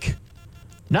 Like,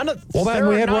 none of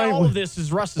all of this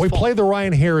is Russ's fault. We played the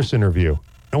Ryan Harris interview.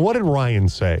 And what did Ryan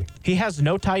say? He has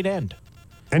no tight end.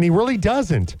 And he really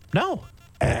doesn't. No.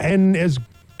 And as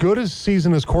good a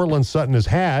season as Cortland Sutton has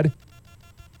had,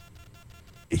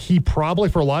 he probably,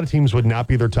 for a lot of teams, would not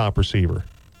be their top receiver.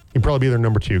 He'd probably be their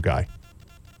number 2 guy.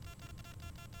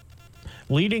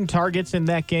 Leading targets in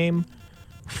that game,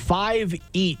 5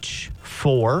 each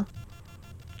for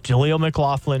Jaleel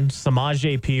McLaughlin,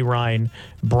 Samaje Perine,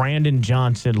 Brandon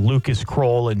Johnson, Lucas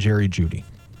Kroll, and Jerry Jeudy.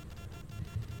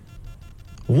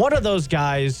 One of those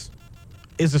guys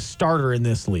is a starter in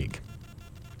this league.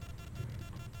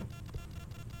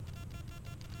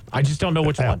 I just don't know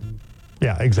which one.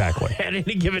 Yeah, exactly. At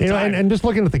any given time. And just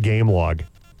looking at the game log,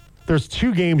 there's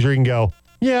 2 games where you can go,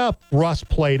 yeah, Russ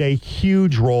played a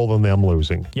huge role in them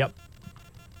losing. Yep.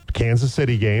 Kansas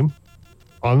City game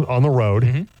on the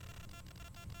road,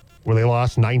 where they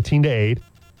lost 19-8,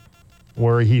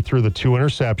 where he threw the 2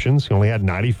 interceptions. He only had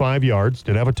 95 yards,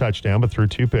 did have a touchdown, but threw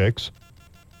 2 picks.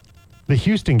 The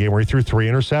Houston game where he threw 3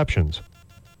 interceptions.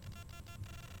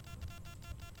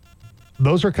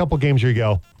 Those are a couple games where you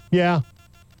go, yeah,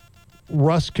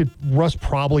 Russ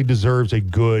probably deserves a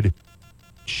good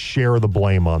share of the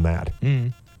blame on that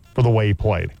for the way he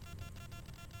played.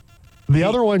 The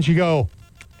other ones you go,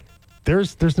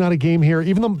 there's not a game here.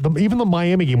 Even the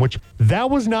Miami game, which that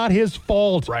was not his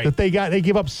fault that they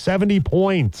give up 70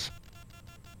 points.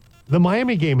 The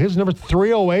Miami game, his number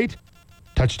 308,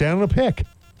 touchdown and a pick.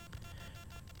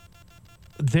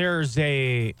 There's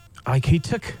he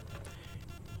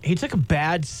took a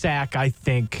bad sack, I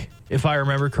think, if I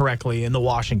remember correctly, in the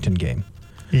Washington game.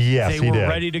 Yes, they were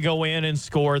ready to go in and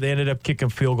score. They ended up kicking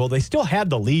field goal. They still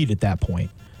had the lead at that point.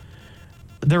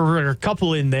 There were a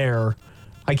couple in there.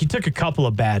 He took a couple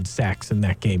of bad sacks in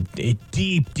that game,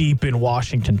 deep, deep in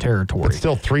Washington territory. But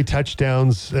still 3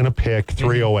 touchdowns and a pick,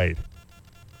 308.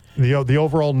 The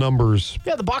overall numbers.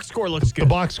 Yeah, the box score looks good. The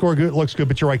box score looks good,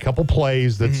 but you're right, a couple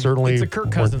plays that certainly. It's a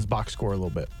Kirk Cousins box score a little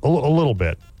bit. A little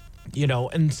bit.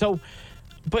 And so,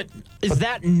 but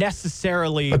that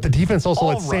necessarily. But the defense also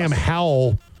let Sam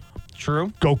Howell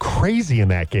go crazy in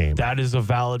that game. That is a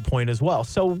valid point as well.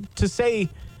 So to say,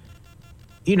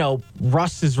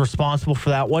 Russ is responsible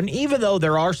for that one, even though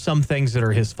there are some things that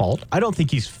are his fault, I don't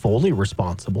think he's fully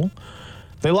responsible.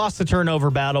 They lost the turnover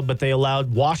battle, but they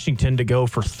allowed Washington to go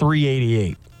for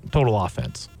 388 total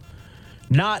offense.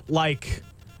 Not like,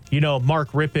 Mark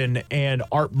Rippon and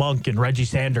Art Monk and Reggie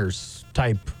Sanders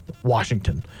type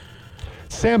Washington.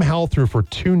 Sam Howell threw for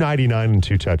 299 and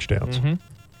 2 touchdowns.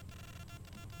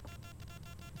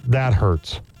 That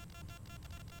hurts.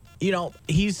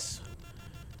 He's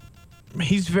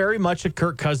very much a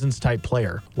Kirk Cousins type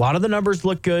player. A lot of the numbers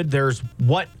look good.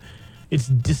 It's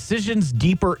decisions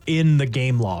deeper in the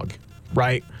game log,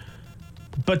 right?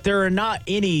 But there are not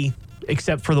any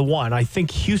except for the one. I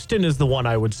think Houston is the one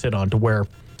I would sit on to where,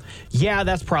 yeah,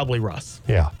 that's probably Russ.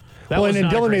 Yeah. And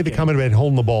Dylan made the comment about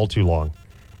holding the ball too long.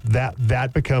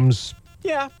 That becomes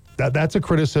that's a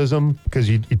criticism because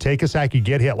you take a sack, you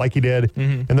get hit like you did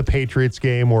in the Patriots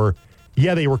game where,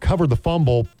 they recovered the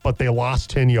fumble, but they lost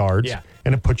 10 yards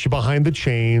and it puts you behind the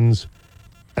chains.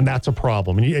 And that's a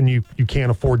problem. And you can't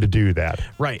afford to do that.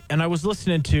 Right. And I was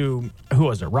listening to, who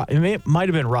was it? It might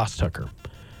have been Ross Tucker.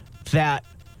 That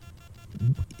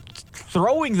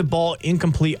throwing the ball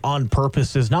incomplete on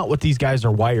purpose is not what these guys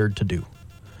are wired to do.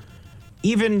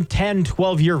 Even 10,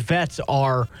 12-year vets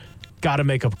are got to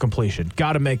make a completion,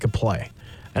 got to make a play.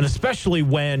 And especially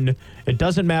when it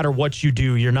doesn't matter what you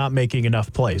do, you're not making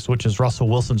enough plays, which is Russell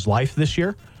Wilson's life this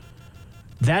year.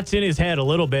 That's in his head a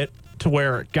little bit. To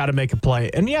where got to make a play,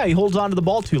 and he holds on to the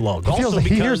ball too long. Also,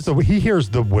 he hears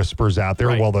the whispers out there,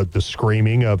 the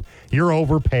screaming of "you're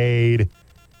overpaid,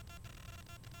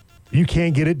 you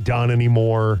can't get it done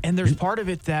anymore." And there's part of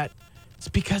it that it's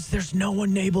because there's no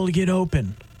one able to get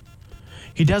open.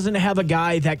 He doesn't have a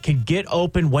guy that can get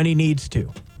open when he needs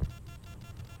to.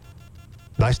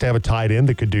 Nice to have a tight end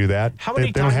that could do that. How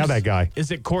many times they don't have that guy? Is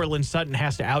it Cortland Sutton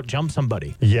has to out-jump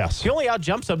somebody? Yes. He only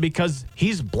out-jumps him because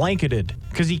he's blanketed,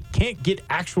 because he can't get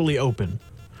actually open.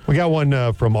 We got one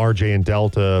from RJ and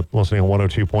Delta, listening on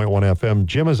 102.1 FM.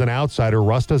 Jim is an outsider.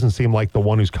 Russ doesn't seem like the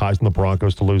one who's causing the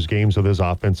Broncos to lose games with his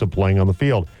offensive playing on the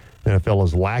field. The NFL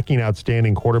is lacking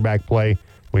outstanding quarterback play.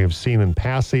 We have seen in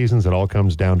past seasons it all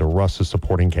comes down to Russ's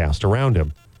supporting cast around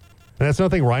him. And that's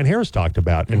another thing Ryan Harris talked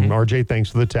about. And RJ, thanks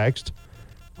for the text.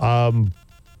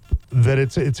 That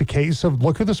it's a case of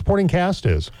look who the supporting cast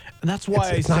is. And that's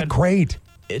why it's not great.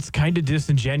 It's kind of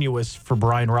disingenuous for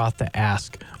Brian Roth to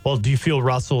ask, well, do you feel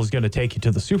Russell is going to take you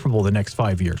to the Super Bowl the next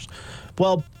 5 years?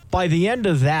 Well, by the end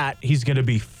of that, he's going to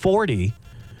be 40,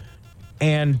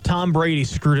 and Tom Brady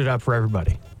screwed it up for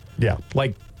everybody. Yeah.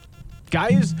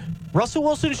 Guys, Russell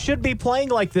Wilson should be playing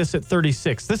like this at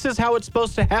 36. This is how it's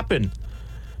supposed to happen.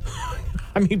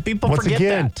 I mean, people Once forget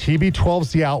again, that.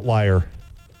 TB12's the outlier.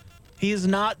 He is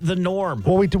not the norm.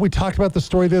 Well, we talked about the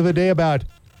story the other day about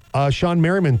Sean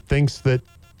Merriman thinks that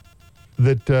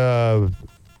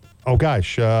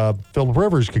Philip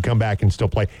Rivers could come back and still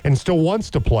play and still wants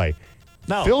to play.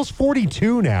 No. Phil's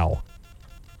 42 now.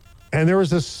 And there was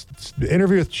this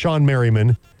interview with Sean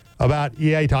Merriman about,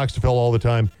 he talks to Phil all the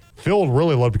time. Phil would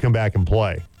really love to come back and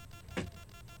play.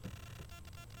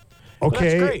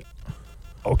 Okay. That's great.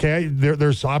 Okay,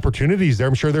 there's opportunities there.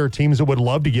 I'm sure there are teams that would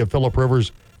love to give Philip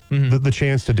Rivers the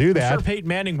chance to do that. I'm sure Peyton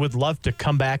Manning would love to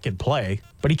come back and play,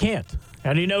 but he can't.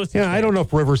 And he knows. Yeah, I don't know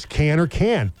if Rivers can or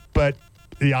can't, but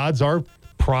the odds are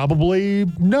probably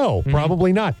no,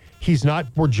 probably not. He's not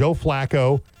where Joe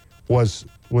Flacco was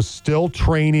still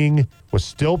training, was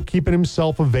still keeping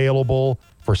himself available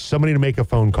for somebody to make a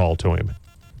phone call to him.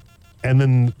 And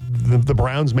then the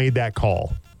Browns made that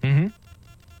call. Mm-hmm.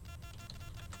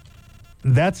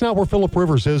 That's not where Philip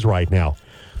Rivers is right now.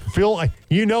 Phil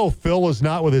is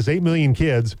not with his 8 million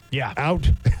kids. Yeah. Out,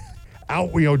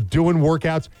 doing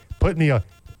workouts,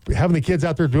 having the kids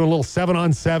out there doing a little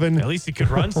 7-on-7. At least he could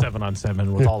run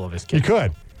 7-on-7 with all of his He kids.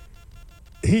 could.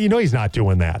 He's not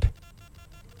doing that.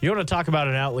 You want to talk about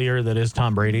an outlier that is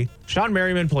Tom Brady? Sean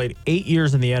Merriman played 8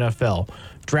 years in the NFL,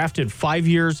 drafted 5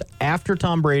 years after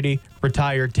Tom Brady,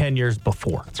 retired 10 years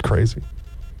before. It's crazy.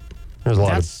 There's a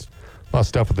lot of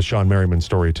stuff with the Sean Merriman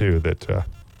story too.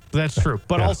 That's true,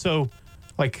 but Yeah. also,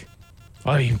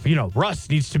 Russ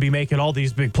needs to be making all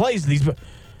these big plays.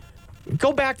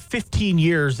 Go back 15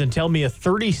 years and tell me a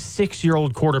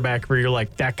 36-year-old quarterback where you're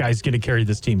like, that guy's going to carry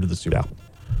this team to the Super Bowl.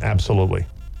 Absolutely.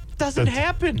 Doesn't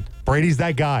happen. Brady's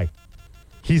that guy.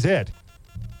 He's it.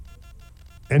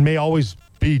 And may always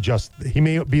be he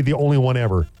may be the only one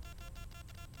ever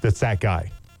that's that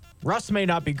guy. Russ may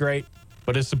not be great,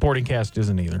 but his supporting cast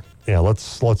isn't either. Yeah,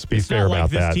 let's be It's fair not like about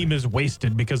this that. team is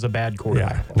wasted because of bad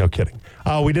quarterback. Yeah, no kidding.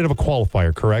 We did have a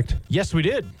qualifier, correct? Yes, we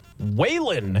did.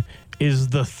 Waylon is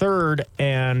the third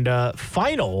and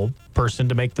final person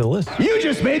to make the list. You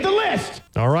just made the list.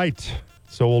 All right.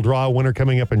 So we'll draw a winner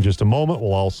coming up in just a moment.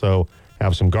 We'll also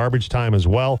have some garbage time as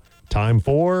well. Time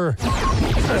for...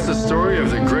 That's the story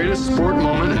of the greatest sport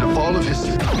moment in all of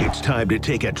history. It's time to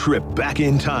take a trip back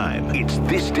in time. It's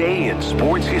This Day in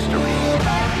Sports History.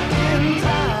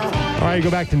 All right,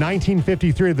 go back to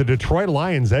 1953. The Detroit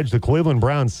Lions edged the Cleveland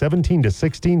Browns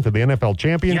 17-16 for the NFL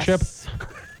championship, Yes.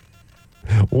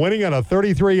 winning on a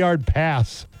 33-yard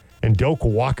pass and Doak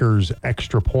Walker's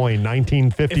extra point,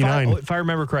 1959. If I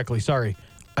remember correctly, sorry.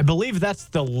 I believe that's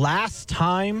the last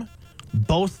time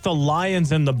both the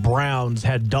Lions and the Browns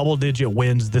had double-digit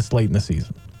wins this late in the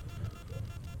season.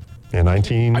 In I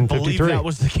 1953. believe that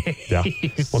was the case. Yeah.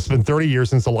 Well, it's been 30 years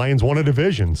since the Lions won a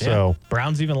division, so... Yeah.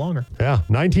 Browns even longer. Yeah,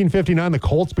 1959, the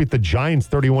Colts beat the Giants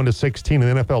 31-16 in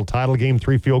the NFL title game.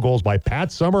 3 field goals by Pat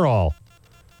Summerall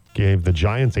gave the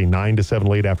Giants a 9-7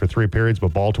 lead after 3 periods,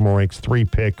 but Baltimore makes 3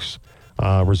 picks,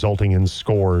 resulting in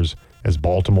scores as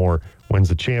Baltimore wins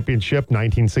the championship.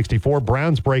 1964,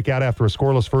 Browns break out after a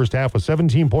scoreless first half with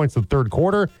 17 points in the third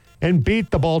quarter and beat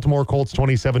the Baltimore Colts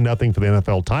 27-0 for the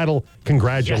NFL title.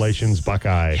 Congratulations, Yes.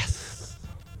 Buckeye. Yes.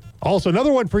 Also,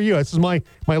 another one for you. This is my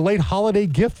late holiday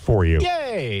gift for you.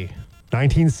 Yay.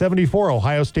 1974,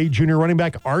 Ohio State junior running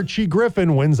back Archie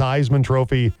Griffin wins the Heisman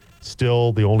Trophy.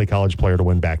 Still the only college player to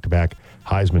win back-to-back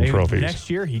Heisman Maybe trophies. Next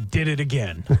year, he did it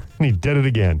again. He did it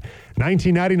again.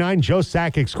 1999, Joe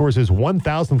Sakic scores his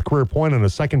 1,000th career point on a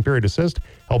second-period assist,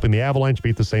 helping the Avalanche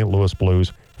beat the St. Louis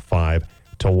Blues 5-1.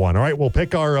 All right, we'll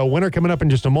pick our winner coming up in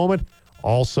just a moment.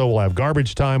 Also, we'll have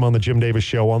garbage time on the Jim Davis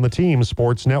Show on the Team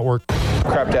Sports Network.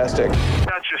 Craptastic.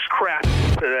 That's just crap.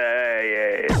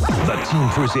 The team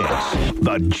presents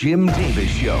The Jim Davis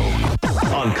Show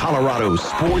on Colorado's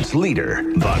sports leader,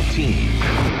 The Team.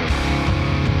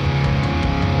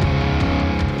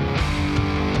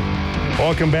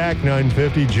 Welcome back,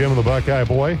 950, Jim the Buckeye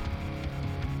Boy.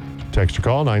 Text or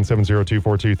call,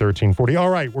 970-242-1340. All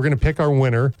right, we're going to pick our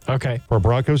winner Okay. for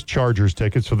Broncos Chargers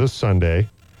tickets for this Sunday.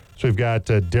 So we've got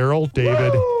Daryl,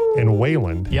 David, and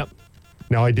Wayland. Yep.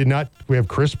 Now, we have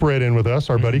Chris Britt in with us,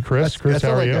 our buddy Chris. Chris,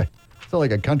 how are you? It's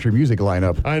like a country music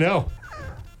lineup. I know.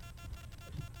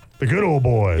 The good old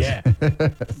boys. Yeah.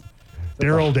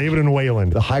 Daryl, David, and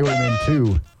Wayland. The Highwaymen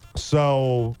 2.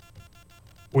 So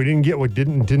we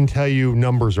didn't tell you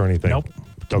numbers or anything. Nope.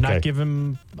 Did Okay. not give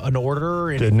him an order.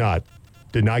 Or Did not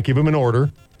give him an order.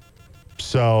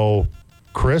 So,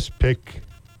 Chris, pick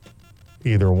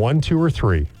either 1, 2, or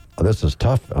 3. Oh, this is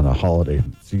tough on a holiday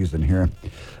season here.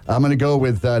 I'm going to go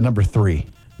with number 3.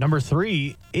 Number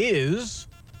 3 is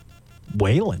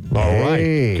Whalen. All right.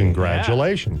 Hey.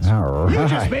 Congratulations. All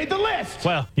right. Made the list.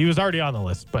 Well, he was already on the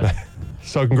list, but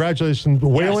So congratulations,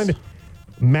 Wayland. Yes.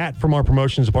 Matt from our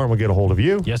promotions department will get a hold of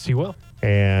you. yes, he will.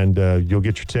 And you'll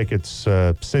get your tickets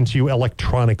sent to you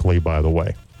electronically, by the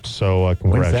way. So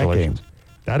congratulations. game?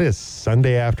 That is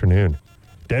Sunday afternoon.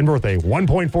 Denver with a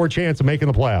 1.4 chance of making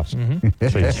the playoffs.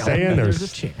 So you're saying There's a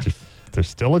chance. there's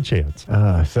still a chance.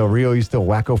 So Rio, you still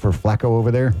wacko for Flacco over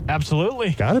there?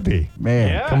 Absolutely. Gotta be. Man.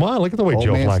 Yeah. Come on, look at the way Old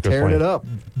Joe man's Flacco's tearing playing. it up.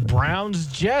 Browns,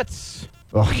 Jets.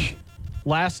 Oh,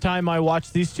 Last time I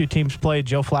watched these two teams play,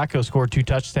 Joe Flacco scored 2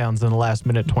 touchdowns in the last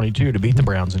minute 22 to beat the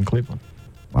Browns in Cleveland.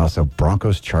 wow, so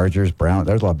Broncos, Chargers, Browns.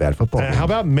 There's a lot of bad football. How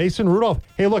about Mason Rudolph?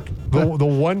 Hey, look, the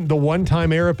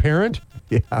one-time heir apparent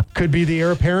Yeah. could be the heir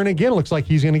apparent again. Looks like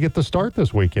he's going to get the start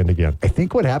this weekend again. I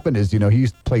think what happened is, he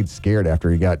played scared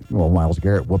after he got, Myles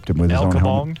Garrett whooped him with his El own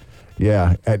helmet. Kabong.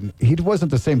 Yeah, and he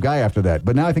wasn't the same guy after that.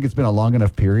 But now I think it's been a long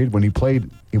enough period when he played.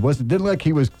 Didn't look like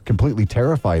he was completely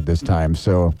terrified this time.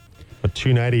 So A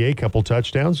 298, couple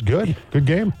touchdowns. Good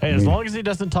game. Hey, as long as he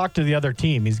doesn't talk to the other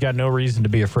team, he's got no reason to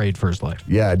be afraid for his life.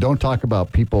 yeah, don't talk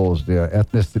about people's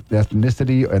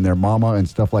ethnicity and their mama and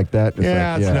stuff like that.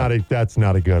 It's That's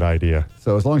not a good idea.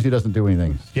 So as long as he doesn't do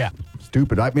anything Yeah.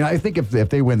 stupid. I mean, I think if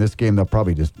they win this game, they'll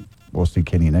probably we'll see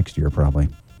Kenny next year probably,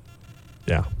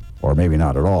 Yeah. or maybe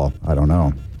not at all. I don't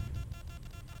know.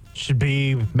 Should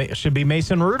be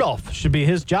Mason Rudolph. Should be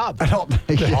his job. I don't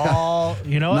think. All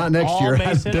Not next all year.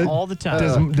 Mason, all the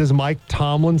time. Does Mike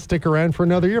Tomlin stick around for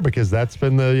another year? Because that's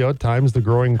been the at times the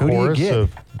growing Who do you chorus get?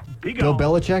 of Bill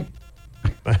Belichick?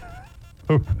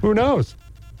 who knows?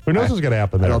 Who knows what's going to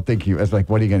happen I there? don't think it's like,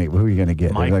 who are you going to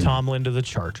get? Mike Like, Tomlin to the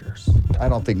Chargers. I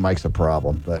don't think Mike's a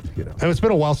problem, but And it's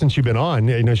been a while since you've been on.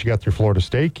 You know, she got through Florida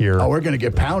State here. Oh, we're going to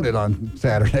get pounded on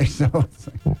Saturday. So it's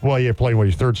like, Well, you're playing with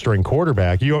your third string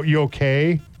quarterback. You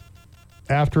okay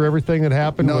after everything that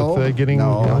happened with getting?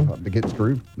 to get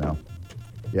screwed. No.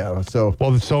 Yeah. So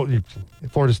Well,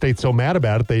 Florida State's so mad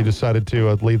about it, they decided to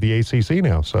leave the ACC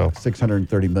now. So,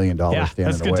 $630 million Yeah, standing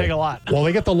that's going away. to take a lot. well,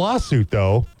 they get the lawsuit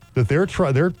though that they're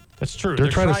That's true. They're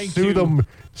trying to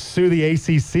sue the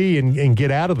ACC and get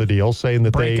out of the deal, saying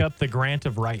that break they up the grant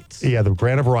of rights. Yeah, the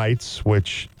grant of rights,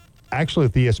 which actually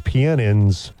if the ESPN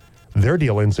ends, their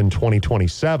deal ends in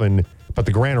 2027, but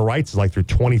the grant of rights is like through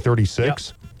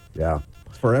 2036. Yeah.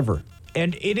 It's forever.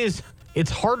 And it's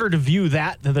harder to view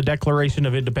that than the Declaration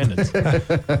of Independence.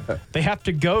 They have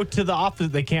to go to the office.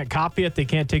 They can't copy it. They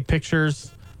can't take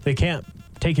pictures. They can't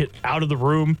take it out of the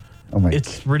room. Oh my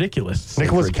It's ridiculous.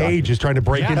 Nicolas Cage is trying to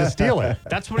break in to steal it.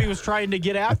 That's what he was trying to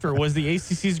get after was the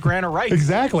ACC's grant of rights.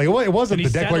 Exactly. Well, it And wasn't he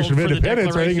the Declaration of settled for the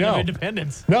Independence or anything. Declaration of No.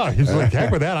 Independence. No, he's like,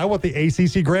 heck with that. I want the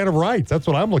ACC grant of rights. That's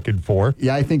what I'm looking for.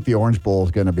 Yeah, I think the Orange Bowl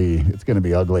is going to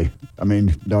be ugly. I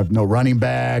mean, no running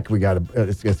back.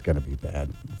 It's going to be bad.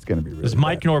 It's going to be really Is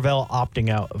Mike bad. Norvell opting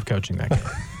out of coaching that game?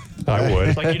 I would.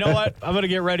 It's like, you know what? I'm going to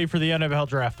get ready for the NFL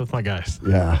draft with my guys.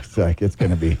 Yeah, it's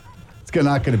going to be. It's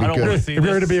not going to I be don't want to good. see If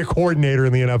you're going to be a coordinator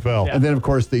in the NFL. Yeah. And then, of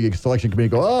course, the selection committee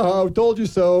go, "Oh, I told you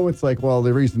so." It's like, well,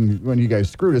 the reason when you guys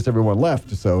screwed us, everyone left.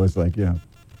 So it's like, yeah.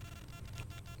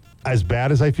 As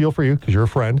bad as I feel for you, because you're a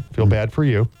friend, feel bad for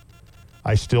you,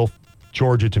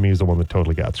 Georgia to me is the one that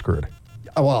totally got screwed.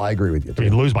 Oh, well, I agree with you.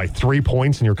 You lose by 3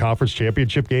 points in your conference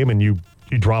championship game and you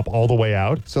drop all the way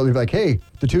out. So they're like, hey,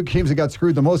 the two teams that got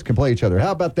screwed the most can play each other.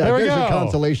 How about that? There we There's go. a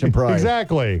consolation prize.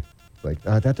 Exactly. Like,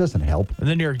 that doesn't help. And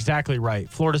then you're exactly right.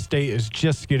 Florida State is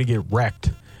just going to get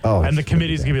wrecked. Oh, and the it's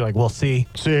committee's gonna going to be like, well, see,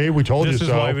 See, we told this you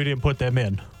is so. why we didn't put them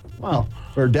in. Well,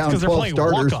 we're down 'cause they're 12 playing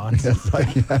starters. walk-ons. It's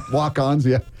like, yeah, walk-ons,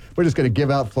 yeah. We're just going to give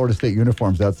out Florida State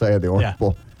uniforms outside of the Orange Yeah.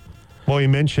 Bowl. Well, you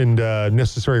mentioned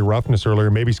necessary roughness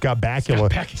earlier. Maybe Scott Bakula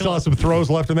Bakula. still has some throws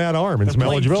left in that arm and some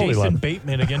Playing eligibility Jason left.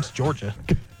 Bateman against Georgia.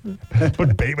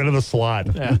 Put Bateman in the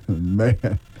slot. Yeah.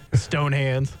 Man, Stone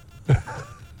hands.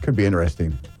 could be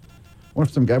interesting. What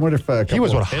if He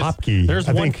was what, There's- Hopkey? There's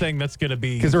I one think, thing that's going to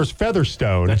be. because there was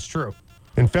Featherstone, That's true.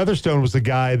 and Featherstone was the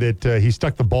guy that he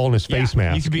stuck the ball in his face Yeah,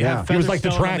 mask. You could be Yeah. have He was like the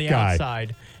Featherstone on track the guy.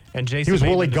 outside, and Jason He was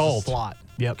Bateman Willie is the Gault. slot.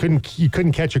 Yep. He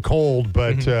couldn't catch a cold,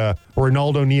 but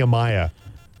Ronaldo Nehemiah,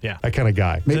 Yeah. that kind of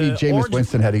guy. Maybe The Jameis Orange-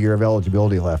 Winston had a year of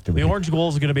eligibility left. The Orange Bowl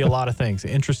is going to be a lot of things.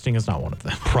 Interesting is not one of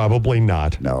them. Probably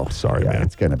not. No. Sorry, Yeah, man.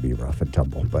 It's going to be rough and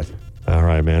tumble. But All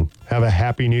right, man. Have a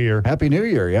happy New Year. Happy New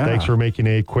Year, yeah. Thanks for making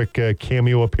a quick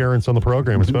cameo appearance on the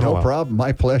program. It's been a No while. problem.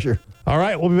 My pleasure. All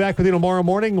right, we'll be back with you tomorrow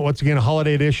morning. Once again, a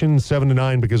holiday edition, 7 to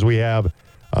 9, because we have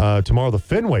tomorrow the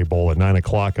Fenway Bowl at 9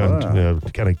 o'clock. Kind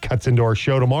of cuts into our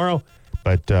show tomorrow.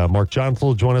 But Mark Johnson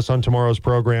will join us on tomorrow's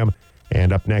program.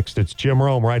 And up next, it's Jim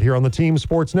Rome right here on the Team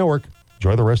Sports Network.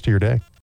 Enjoy the rest of your day.